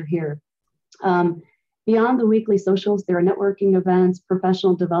once you're here. Beyond the weekly socials, there are networking events,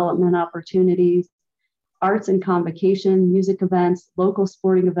 professional development opportunities, arts and convocation, music events, local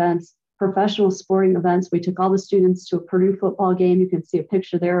sporting events, professional sporting events. We took all the students to a Purdue football game. You can see a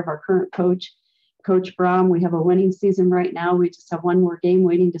picture there of our current coach, Coach Brom. We have a winning season right now. We just have one more game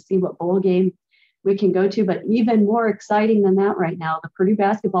waiting to see what bowl game we can go to. But even more exciting than that right now, the Purdue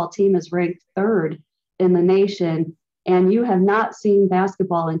basketball team is ranked 3rd in the nation. And you have not seen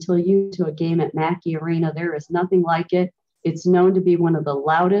basketball until you to a game at Mackey Arena. There is nothing like it. It's known to be one of the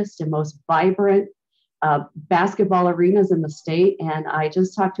loudest and most vibrant basketball arenas in the state. And I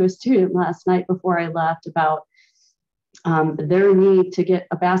just talked to a student last night before I left about their need to get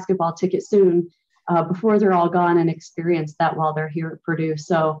a basketball ticket soon before they're all gone and experience that while they're here at Purdue.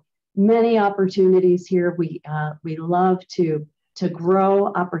 So many opportunities here. We love to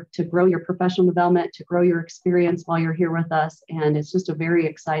grow your professional development, to grow your experience while you're here with us. And it's just a very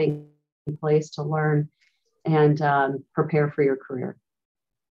exciting place to learn and prepare for your career.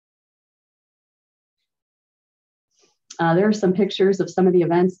 There are some pictures of some of the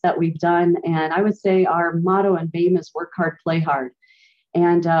events that we've done. And I would say our motto in BAME is work hard, play hard.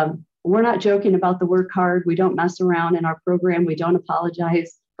 And we're not joking about the work hard. We don't mess around in our program. We don't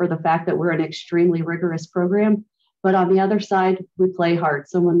apologize for the fact that we're an extremely rigorous program. But on the other side, we play hard.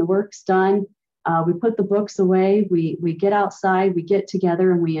 So when the work's done, we put the books away, we get outside, we get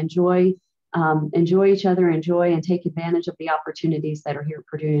together, and we enjoy each other, and take advantage of the opportunities that are here at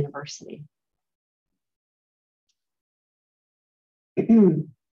Purdue University.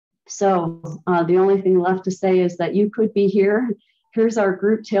 So the only thing left to say is that you could be here. Here's our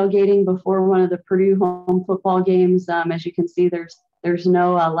group tailgating before one of the Purdue home football games. As you can see, there's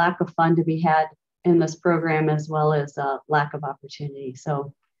no lack of fun to be had in this program, as well as lack of opportunity.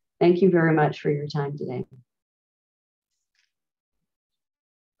 So thank you very much for your time today.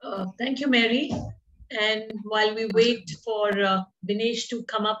 Thank you, Mary. And while we wait for Dinesh to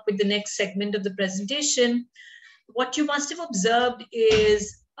come up with the next segment of the presentation, what you must have observed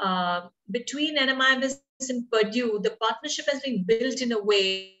is between NMIMS and Purdue, the partnership has been built in a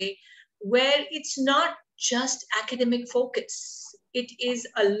way where it's not just academic focus. It is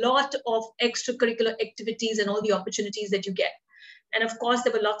a lot of extracurricular activities and all the opportunities that you get. And of course,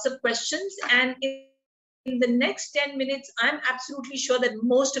 there were lots of questions. And in the next 10 minutes, I'm absolutely sure that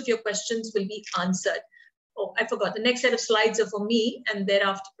most of your questions will be answered. Oh, I forgot. The next set of slides are for me, and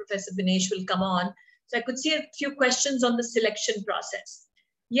thereafter Professor Dinesh will come on. So I could see a few questions on the selection process.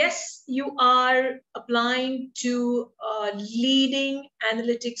 Yes, you are applying to a leading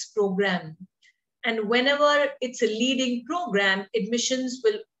analytics program. And whenever it's a leading program, admissions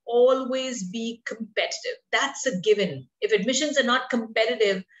will always be competitive. That's a given. If admissions are not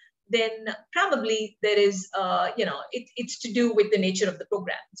competitive, then probably there is, it's to do with the nature of the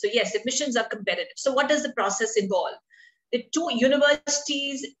program. So yes, admissions are competitive. So what does the process involve? The 2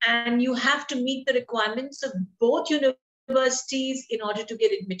 universities, and you have to meet the requirements of both universities in order to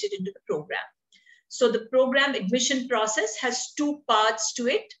get admitted into the program. So the program admission process has 2 parts to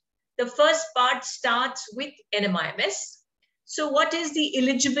it. The first part starts with NMIMS. So what is the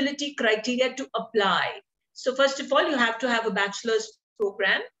eligibility criteria to apply? So first of all, you have to have a bachelor's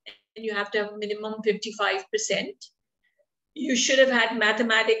program, and you have to have a minimum 55%. You should have had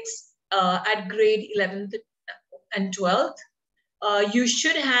mathematics at grade 11th. and 12th. You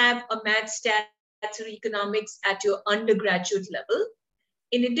should have a math, stats, or economics at your undergraduate level.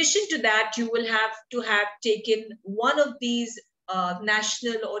 In addition to that, you will have to have taken one of these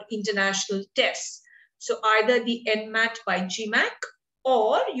national or international tests. So either the NMAT by GMAC,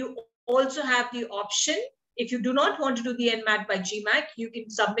 or you also have the option, if you do not want to do the NMAT by GMAC, you can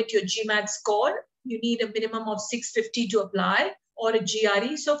submit your GMAT score. You need a minimum of 650 to apply, or a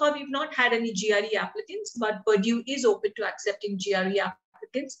GRE. So far, we've not had any GRE applicants, but Purdue is open to accepting GRE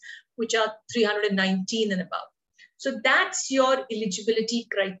applicants, which are 319 and above. So that's your eligibility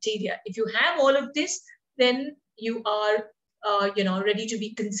criteria. If you have all of this, then you are ready to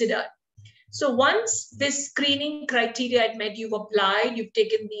be considered. So once this screening criteria are met, you've applied, you've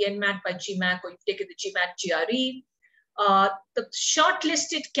taken the NMAT by GMAC, or you've taken the GMAT GRE, the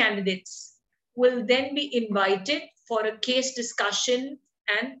shortlisted candidates will then be invited for a case discussion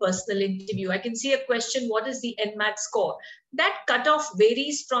and personal interview. I can see a question, what is the NMAT score? That cutoff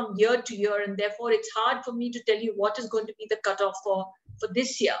varies from year to year, and therefore it's hard for me to tell you what is going to be the cutoff for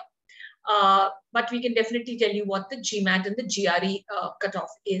this year. But we can definitely tell you what the GMAT and the GRE cutoff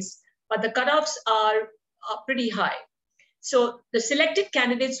is. But the cutoffs are pretty high. So the selected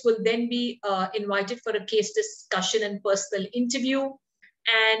candidates will then be invited for a case discussion and personal interview.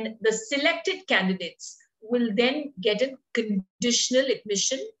 And the selected candidates will then get a conditional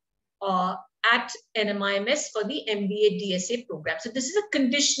admission at NMIMS for the MBA DSA program. So this is a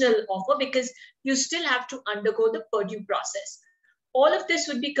conditional offer because you still have to undergo the Purdue process. All of this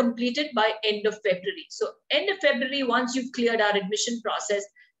would be completed by end of February. So end of February, once you've cleared our admission process,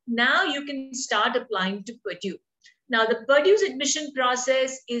 now you can start applying to Purdue. Now, the Purdue's admission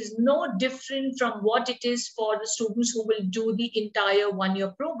process is no different from what it is for the students who will do the entire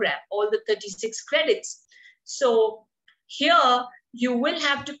one-year program, all the 36 credits. So here, you will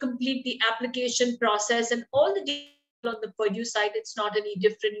have to complete the application process, and all the details on the Purdue side, it's not any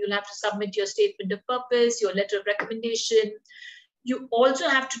different. You'll have to submit your statement of purpose, your letter of recommendation. You also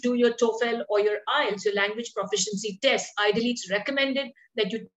have to do your TOEFL or your IELTS, your language proficiency test. Ideally, it's recommended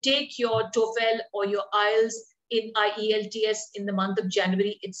that you take your TOEFL or your IELTS in IELTS in the month of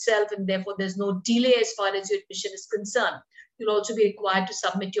January itself, and therefore there's no delay as far as your admission is concerned. You'll also be required to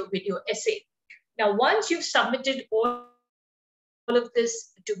submit your video essay. Now, once you've submitted all of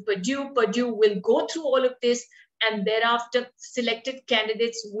this to Purdue, Purdue will go through all of this, and thereafter selected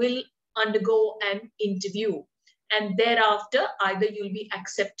candidates will undergo an interview. And thereafter, either you'll be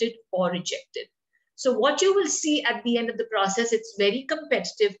accepted or rejected. So what you will see at the end of the process, it's very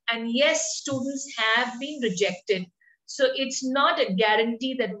competitive. And yes, students have been rejected. So it's not a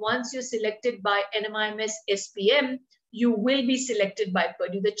guarantee that once you're selected by NMIMS SPM, you will be selected by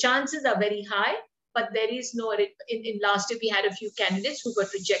Purdue. The chances are very high, but there is no, in last year we had a few candidates who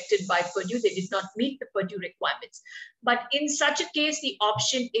got rejected by Purdue. They did not meet the Purdue requirements. But in such a case, the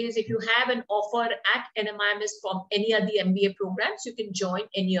option is if you have an offer at NMIMS from any of the MBA programs, you can join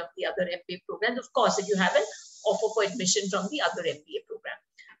any of the other MBA programs. Of course, if you have an offer for admission from the other MBA program.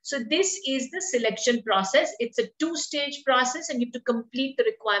 So this is the selection process. It's a two-stage process, and you have to complete the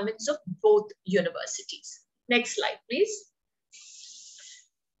requirements of both universities. Next slide, please.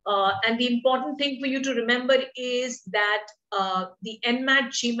 And the important thing for you to remember is that the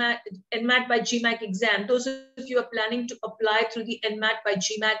NMAT by GMAC exam, those of you are planning to apply through the NMAT by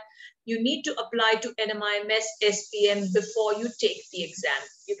GMAC, you need to apply to NMIMS SPM before you take the exam.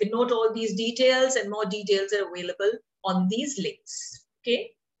 You can note all these details, and more details are available on these links.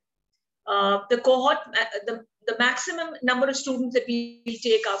 Okay. The cohort, the maximum number of students that we will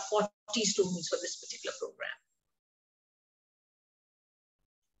take are 40 students for this particular program.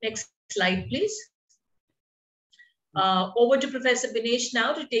 Next slide, please. Over to Professor Binesh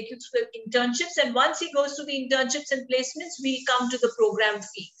now to take you through the internships. And once he goes through the internships and placements, we come to the program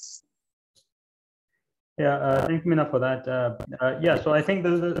fees. Yeah, thank you, Meena, for that. Yeah, so I think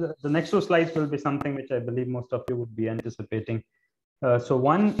the next two slides will be something which I believe most of you would be anticipating. So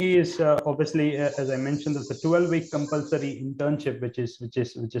one is obviously, as I mentioned, there's a 12-week compulsory internship, which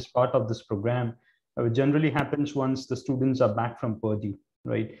is part of this program. It generally happens once the students are back from Purdue.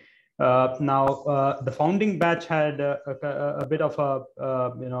 Right now, the founding batch had a bit of a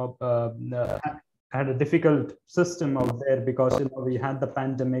had a difficult system out there because we had the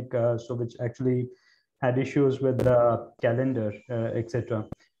pandemic, so which actually had issues with the calendar, etc.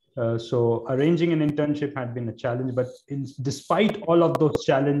 So arranging an internship had been a challenge. But despite all of those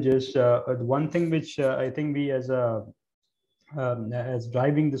challenges, one thing which I think we as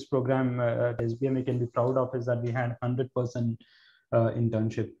driving this program at SBMA can be proud of is that we had 100%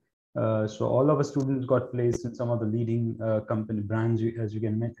 internship. So all of our students got placed in some of the leading company brands, as you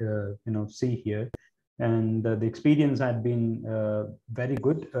can see here. And the experience had been very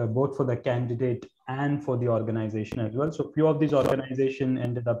good, both for the candidate and for the organization as well. So few of these organizations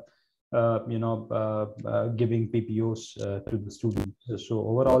ended up giving PPOs to the student. So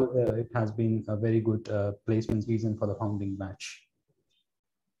overall, it has been a very good placement season for the founding batch.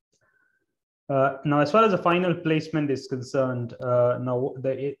 Now, as far as the final placement is concerned, now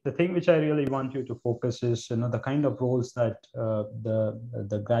the thing which I really want you to focus is, the kind of roles that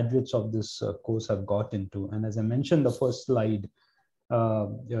the graduates of this course have got into. And as I mentioned, the first slide,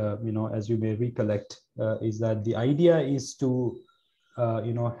 as you may recollect, is that the idea is to,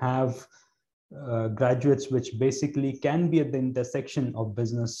 have graduates which basically can be at the intersection of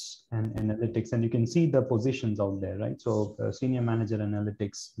business and analytics. And you can see the positions out there, right? So senior manager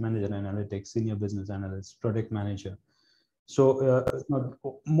analytics, senior business analyst, product manager. So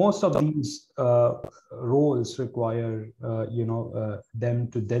most of these roles require, them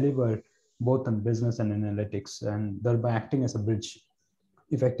to deliver both on business and analytics, and thereby acting as a bridge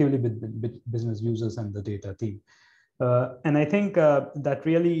effectively with business users and the data team. And I think that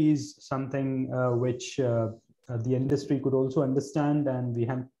really is something which the industry could also understand, and we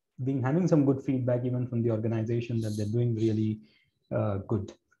have been having some good feedback even from the organization that they're doing really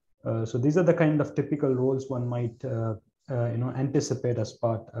good. So these are the kind of typical roles one might anticipate as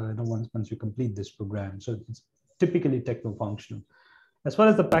part once you complete this program. So it's typically techno-functional. As far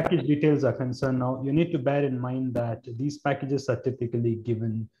as the package details are concerned, now you need to bear in mind that these packages are typically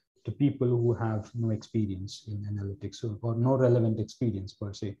given to people who have no experience in analytics or no relevant experience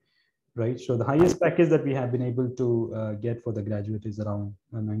per se, right? So the highest package that we have been able to get for the graduate is around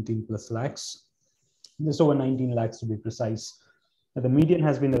 19 plus lakhs, just over 19 lakhs to be precise. The median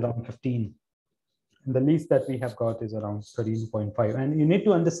has been around 15. And the least that we have got is around 13.5. And you need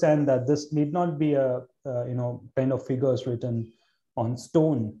to understand that this need not be a, kind of figures written on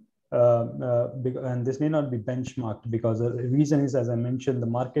stone. And this may not be benchmarked, because the reason is, as I mentioned, the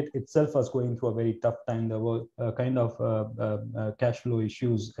market itself was going through a very tough time. There were kind of cash flow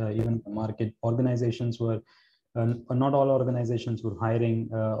issues. Even the market organizations were, not all organizations were hiring.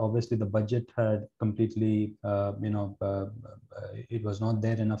 Obviously, the budget had completely, it was not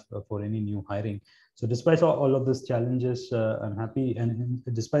there enough for any new hiring. So despite all of these challenges, I'm happy. And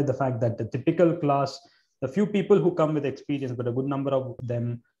despite the fact that the typical class, the few people who come with experience, but a good number of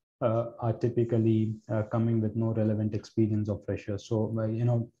them are typically coming with no relevant experience of freshers. So,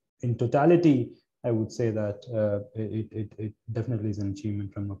 in totality, I would say that it definitely is an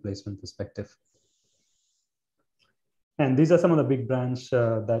achievement from a placement perspective. And these are some of the big brands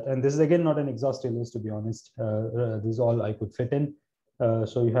and this is again not an exhaustive list, to be honest. This is all I could fit in.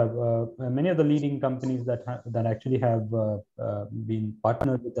 So you have many of the leading companies that actually have been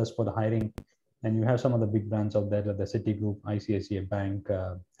partnered with us for the hiring. And you have some of the big brands out there, like the Citigroup, ICICI Bank,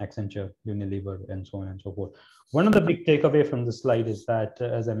 Accenture, Unilever, and so on and so forth. One of the big takeaway from this slide is that,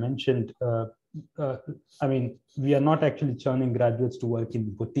 as I mentioned, we are not actually churning graduates to work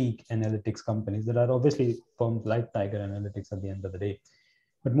in boutique analytics companies. There are obviously firms like Tiger Analytics at the end of the day.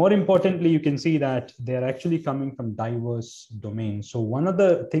 But more importantly, you can see that they're actually coming from diverse domains. So one of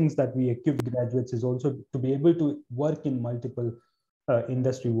the things that we equip graduates is also to be able to work in multiple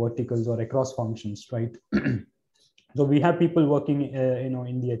industry verticals or across functions, right? So we have people working,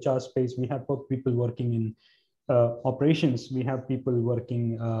 in the HR space. We have people working in operations. We have people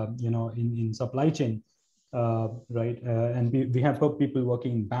working, in supply chain, right? And we have people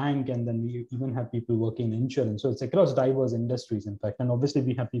working in bank, and then we even have people working in insurance. So it's across diverse industries, in fact. And obviously,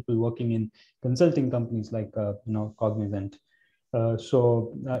 we have people working in consulting companies like, Cognizant.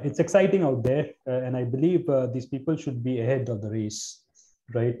 So it's exciting out there, and I believe these people should be ahead of the race,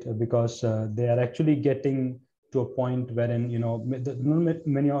 right? Because they are actually getting to a point wherein,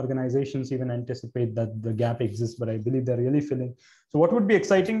 many organizations even anticipate that the gap exists, but I believe they're really filling. So what would be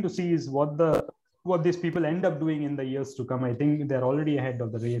exciting to see is what these people end up doing in the years to come. I think they're already ahead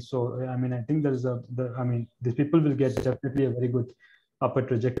of the race. So I think these people will get definitely a very good upper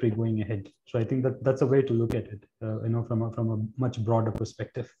trajectory going ahead. So I think that's a way to look at it, from a much broader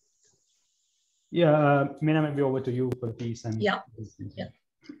perspective. Yeah, Meena, maybe over to you for these. Yeah.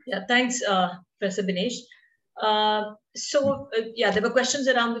 Thanks, Professor Binesh. There were questions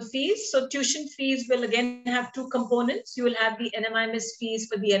around the fees. So tuition fees will again have two components. You will have the NMIMS fees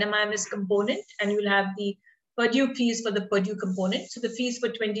for the NMIMS component, and you will have the Purdue fees for the Purdue component. So the fees for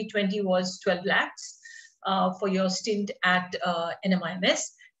 2020 was 12 lakhs for your stint at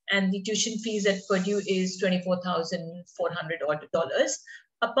NMIMS, and the tuition fees at Purdue is $24,400.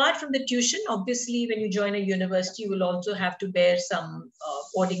 Apart from the tuition, obviously, when you join a university, you will also have to bear some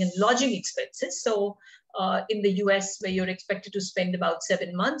boarding and lodging expenses. So in the US, where you're expected to spend about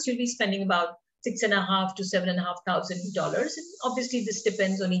 7 months, you'll be spending about $6,500 to $7,500. And obviously, this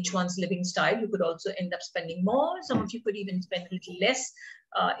depends on each one's living style. You could also end up spending more. Some of you could even spend a little less.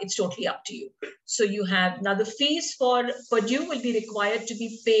 It's totally up to you. So you have, now the fees for Purdue will be required to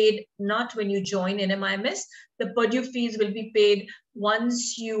be paid not when you join NMIMS. The Purdue fees will be paid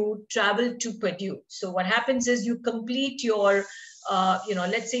once you travel to Purdue. So what happens is you complete your,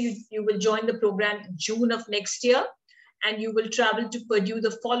 let's say you will join the program June of next year, and you will travel to Purdue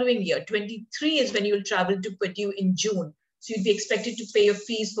the following year. 23 is when you will travel to Purdue in June. So you'd be expected to pay your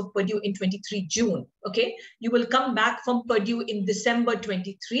fees for Purdue in 23 June, okay? You will come back from Purdue in December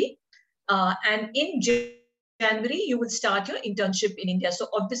 23, and in January, you will start your internship in India. So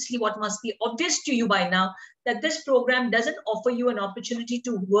obviously what must be obvious to you by now, that this program doesn't offer you an opportunity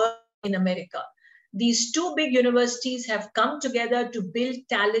to work in America. These two big universities have come together to build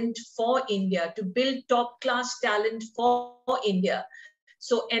talent for India, to build top-class talent for India.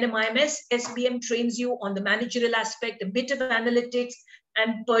 So NMIMS, SBM trains you on the managerial aspect, a bit of analytics,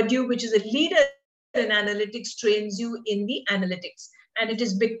 and Purdue, which is a leader in analytics, trains you in the analytics. And it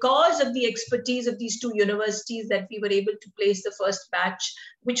is because of the expertise of these two universities that we were able to place the first batch,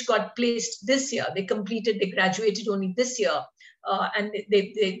 which got placed this year. They graduated only this year, and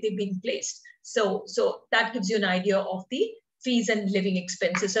they've been placed. So that gives you an idea of the fees and living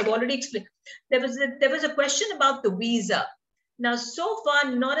expenses. I've already explained. There was a question about the visa. Now, so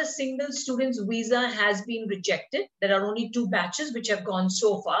far, not a single student's visa has been rejected. There are only 2 batches which have gone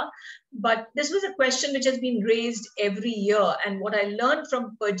so far. But this was a question which has been raised every year. And what I learned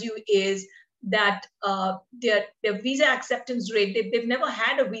from Purdue is that their visa acceptance rate, they've never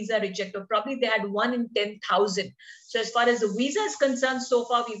had a visa reject, or probably they had 1 in 10,000. So as far as the visa is concerned, so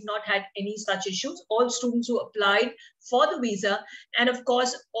far, we've not had any such issues. All students who applied for the visa, and of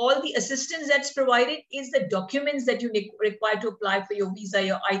course, all the assistance that's provided is the documents that you require to apply for your visa,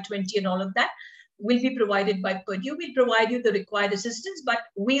 your I-20 and all of that will be provided by Purdue. We'll provide you the required assistance, but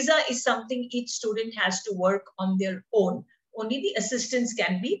visa is something each student has to work on their own. Only the assistance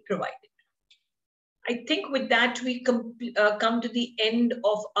can be provided. I think with that, we come to the end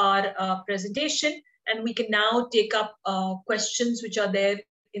of our presentation, and we can now take up questions which are there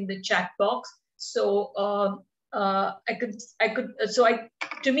in the chat box. So to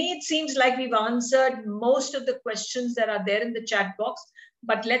me, it seems like we've answered most of the questions that are there in the chat box,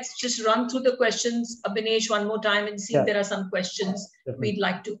 but let's just run through the questions, Abhinesh, one more time and see if there are some questions we'd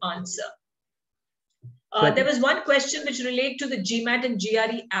like to answer. There was one question which related to the GMAT and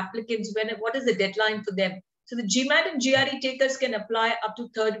GRE applicants. What is the deadline for them? So the GMAT and GRE takers can apply up to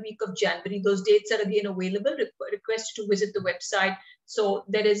 3rd week of January. Those dates are again available. Request to visit the website. So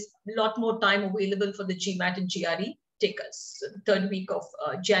there is a lot more time available for the GMAT and GRE takers. So the 3rd week of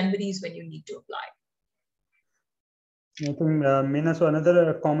January is when you need to apply. I think, Meena, so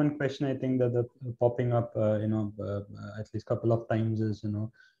another common question I think that popping up, at least a couple of times is,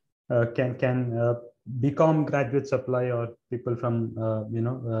 can BCom graduates apply, or people from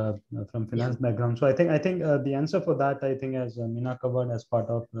from finance background? So I think the answer for that, I think, as Meena covered as part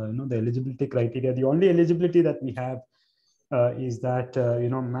of the eligibility criteria, the only eligibility that we have is that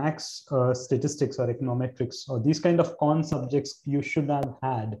max statistics or econometrics or these kind of con subjects you should have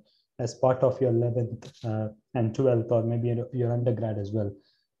had as part of your 11th and 12th, or maybe your undergrad as well.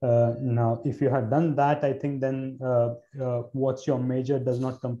 Now, if you had done that, I think then what's your major does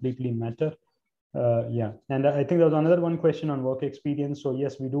not completely matter. And I think there was another one question on work experience. So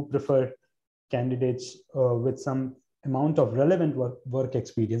yes, we do prefer candidates with some amount of relevant work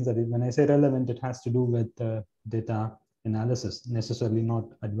experience. That is, when I say relevant, it has to do with data analysis, necessarily not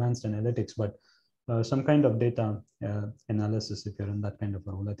advanced analytics, but some kind of data analysis if you're in that kind of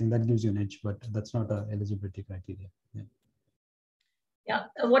a role. I think that gives you an edge, but that's not an eligibility criteria. Yeah,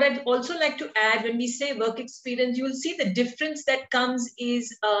 what I'd also like to add, when we say work experience, you will see the difference that comes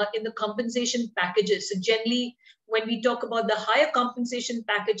is in the compensation packages. So generally, when we talk about the higher compensation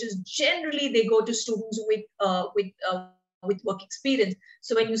packages, generally they go to students with work experience.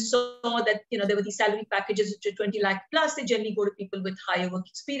 So when you saw that there were these salary packages which are 20 lakh plus, they generally go to people with higher work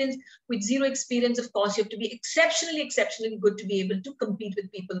experience. With zero experience, of course, you have to be exceptionally good to be able to compete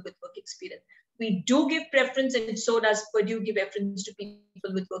with people with work experience. We do give preference, and so does Purdue give preference to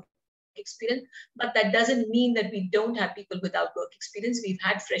people with work experience, but that doesn't mean that we don't have people without work experience. We've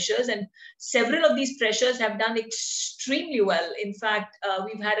had freshers, and several of these freshers have done extremely well. In fact,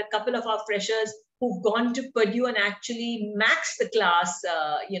 we've had a couple of our freshers who've gone to Purdue and actually maxed the class,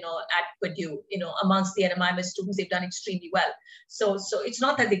 at Purdue, amongst the NMIMS students. They've done extremely well. So it's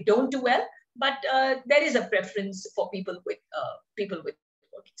not that they don't do well, but there is a preference for people with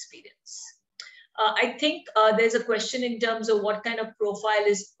work experience. I think there's a question in terms of what kind of profile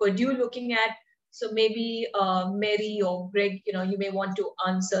is Purdue looking at. So maybe Mary or Greg, you may want to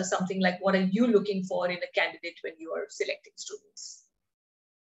answer something like, what are you looking for in a candidate when you are selecting students?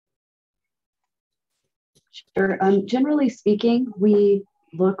 Sure. Generally speaking, we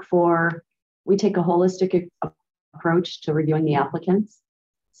take a holistic approach to reviewing the applicants.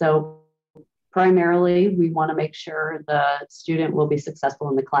 So primarily, we want to make sure the student will be successful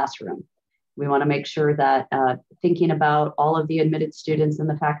in the classroom. We want to make sure that thinking about all of the admitted students and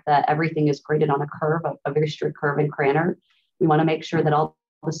the fact that everything is graded on a curve, a very strict curve in Cranner, we want to make sure that all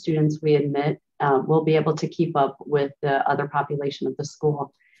the students we admit will be able to keep up with the other population of the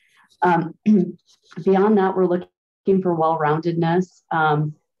school. Beyond that, we're looking for well-roundedness,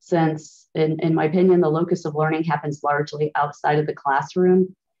 since in my opinion, the locus of learning happens largely outside of the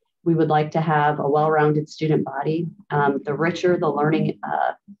classroom. We would like to have a well-rounded student body. The richer the learning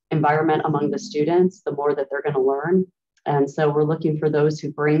environment among the students, the more that they're going to learn. And so we're looking for those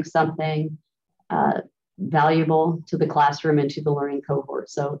who bring something valuable to the classroom and to the learning cohort.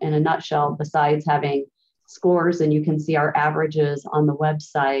 So in a nutshell, besides having scores, and you can see our averages on the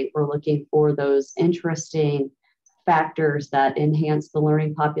website, we're looking for those interesting factors that enhance the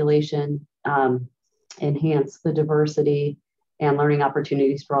learning population, enhance the diversity and learning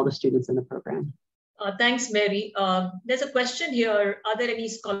opportunities for all the students in the program. Thanks, Mary. There's a question here. Are there any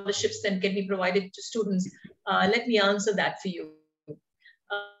scholarships that can be provided to students? Let me answer that for you.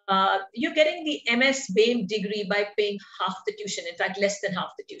 You're getting the MS BAME degree by paying half the tuition, in fact, less than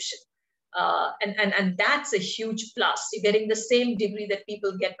half the tuition. And that's a huge plus. You're getting the same degree that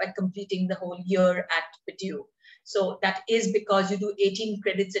people get by completing the whole year at Purdue. So that is because you do 18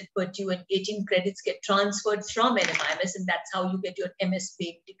 credits at Purdue, and 18 credits get transferred from NMIMS, and that's how you get your MS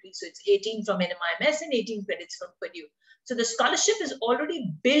BAME degree. So it's 18 from NMIMS and 18 credits from Purdue. So the scholarship is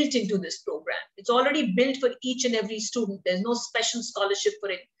already built into this program. It's already built for each and every student. There's no special scholarship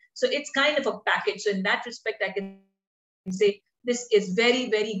for it. So it's kind of a package. So in that respect, I can say this is very,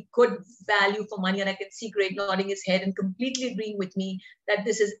 very good value for money. And I can see Greg nodding his head and completely agreeing with me that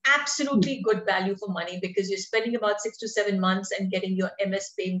this is absolutely good value for money, because you're spending about 6 to 7 months and getting your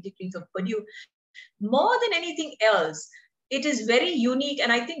MS BAME degree from Purdue. More than anything else, it is very unique.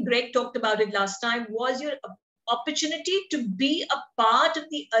 And I think Greg talked about it last time, was your opportunity to be a part of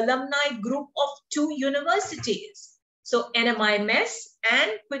the alumni group of 2 universities. So NMIMS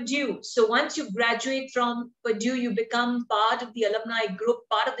and Purdue. So once you graduate from Purdue, you become part of the alumni group,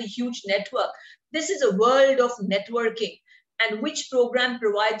 part of the huge network. This is a world of networking. And which program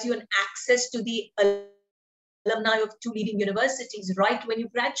provides you an access to the alumni of 2 leading universities right when you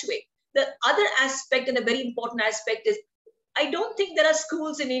graduate? The other aspect, and a very important aspect, is I don't think there are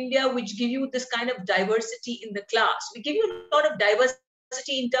schools in India which give you this kind of diversity in the class. We give you a lot of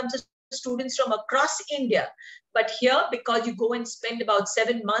diversity in terms of students from across India. But here, because you go and spend about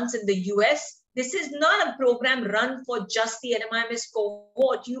 7 months in the US, this is not a program run for just the NMIMS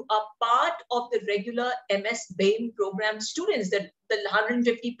cohort. You are part of the regular MS BAME program students, the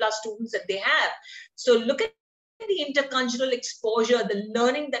 150 plus students that they have. So look at the intercultural exposure, the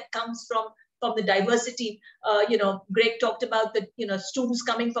learning that comes from the diversity. Greg talked about the students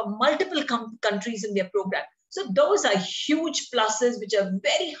coming from multiple countries in their program. So those are huge pluses, which are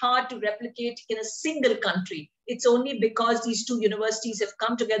very hard to replicate in a single country. It's only because these 2 universities have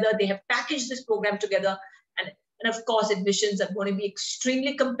come together, they have packaged this program together. And of course, admissions are going to be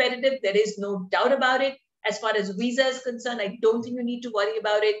extremely competitive. There is no doubt about it. As far as visa is concerned, I don't think you need to worry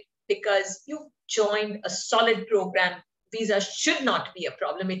about it, because you've joined a solid program. Visa should not be a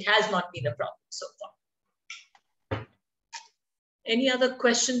problem. It has not been a problem so far. Any other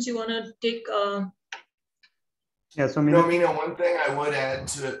questions you want to take? Yeah, so Mina, one thing I would add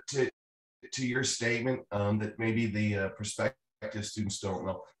to your statement that maybe the prospective students don't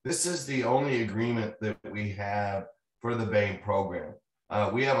know. This is the only agreement that we have for the BAME program.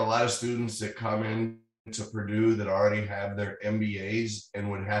 We have a lot of students that come in to Purdue that already have their MBAs and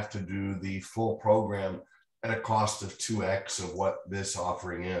would have to do the full program at a cost of 2x of what this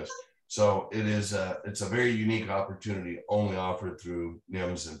offering is. So it's a very unique opportunity, only offered through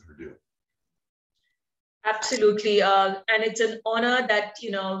NIMS and Purdue. Absolutely, and it's an honor that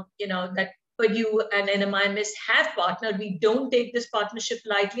that Purdue and NMIMS have partnered. We don't take this partnership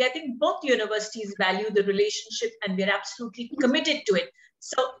lightly. I think both universities value the relationship, and we're absolutely committed to it.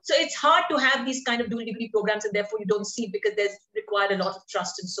 So it's hard to have these kind of dual degree programs, and therefore you don't see, because there's required a lot of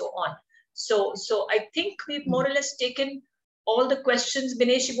trust and so on. So I think we've more or less taken all the questions.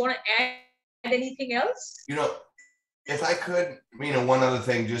 Vinesh, you want to add anything else? If I could, one other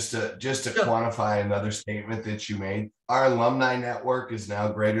thing, just to sure. Quantify another statement that you made. Our alumni network is now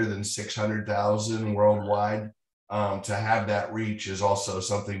greater than 600,000 worldwide. to have that reach is also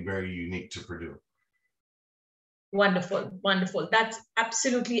something very unique to Purdue. Wonderful, wonderful. That's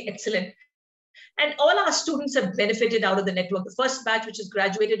absolutely excellent. And all our students have benefited out of the network. The first batch, which has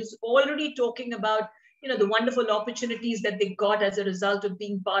graduated, is already talking about, you know, the wonderful opportunities that they got as a result of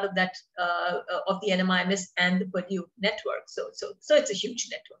being part of that, of the NMIMS and the Purdue network. So it's a huge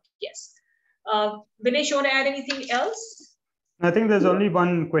network. Yes. Vinesh, you want to add anything else? I think there's only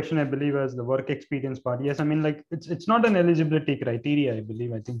one question, I believe, as the work experience part. Yes, I mean, like it's not an eligibility criteria, I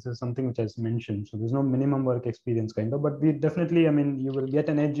believe. I think this is something which is mentioned. So there's no minimum work experience kind of, but we definitely, I mean, you will get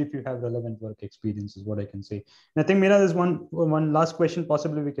an edge if you have relevant work experience is what I can say. And I think, Meera, there's one last question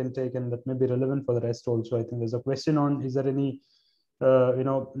possibly we can take, and that may be relevant for the rest also. I think there's a question on, is there any,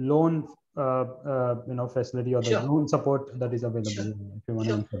 loan, facility or the loan support that is available? Sure. If you want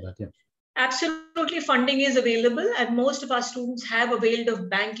to answer that, yeah. Absolutely, funding is available, and most of our students have availed of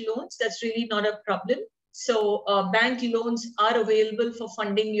bank loans. That's really not a problem. So bank loans are available for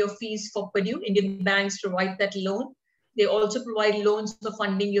funding your fees for Purdue. Indian banks provide that loan. They also provide loans for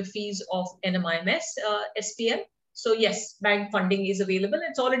funding your fees of NMIMS, SPM. So yes, bank funding is available.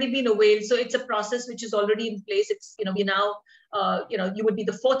 It's already been availed. So it's a process which is already in place. It's, you know, we now, you would be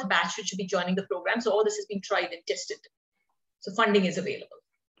the fourth batch which should be joining the program. So all this has been tried and tested. So funding is available.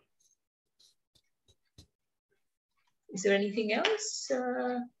 Is there anything else?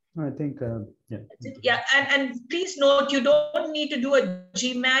 I think, yeah. Yeah, and please note, you don't need to do a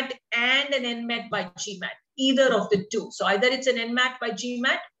GMAT and an NMAT by GMAT, either of the two. So either it's an NMAT by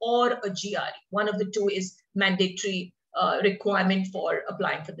GMAT or a GRE. One of the two is mandatory requirement for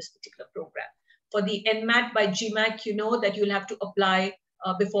applying for this particular program. For the NMAT by GMAT, you know that you'll have to apply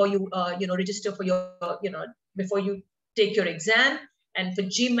before you, register for your, before you take your exam. And for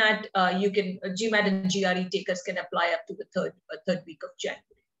GMAT, GMAT and GRE takers can apply up to the third week of January.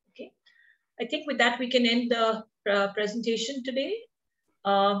 Okay, I think with that we can end the presentation today.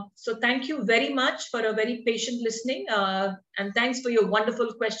 So thank you very much for a very patient listening, and thanks for your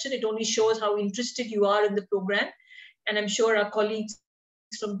wonderful question. It only shows how interested you are in the program, and I'm sure our colleagues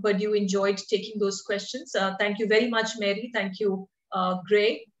from Purdue enjoyed taking those questions. Thank you very much, Mary. Thank you,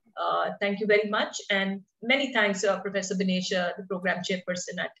 Gray. Thank you very much. And many thanks, Professor Dinesh, the program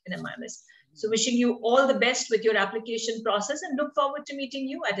chairperson at NMIMS. So wishing you all the best with your application process and look forward to meeting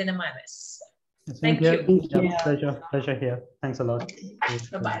you at NMIMS. Thank you. Yeah, pleasure here. Thanks a lot.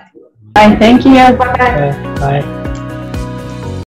 Bye-bye. Bye. Thank you. Bye. Bye.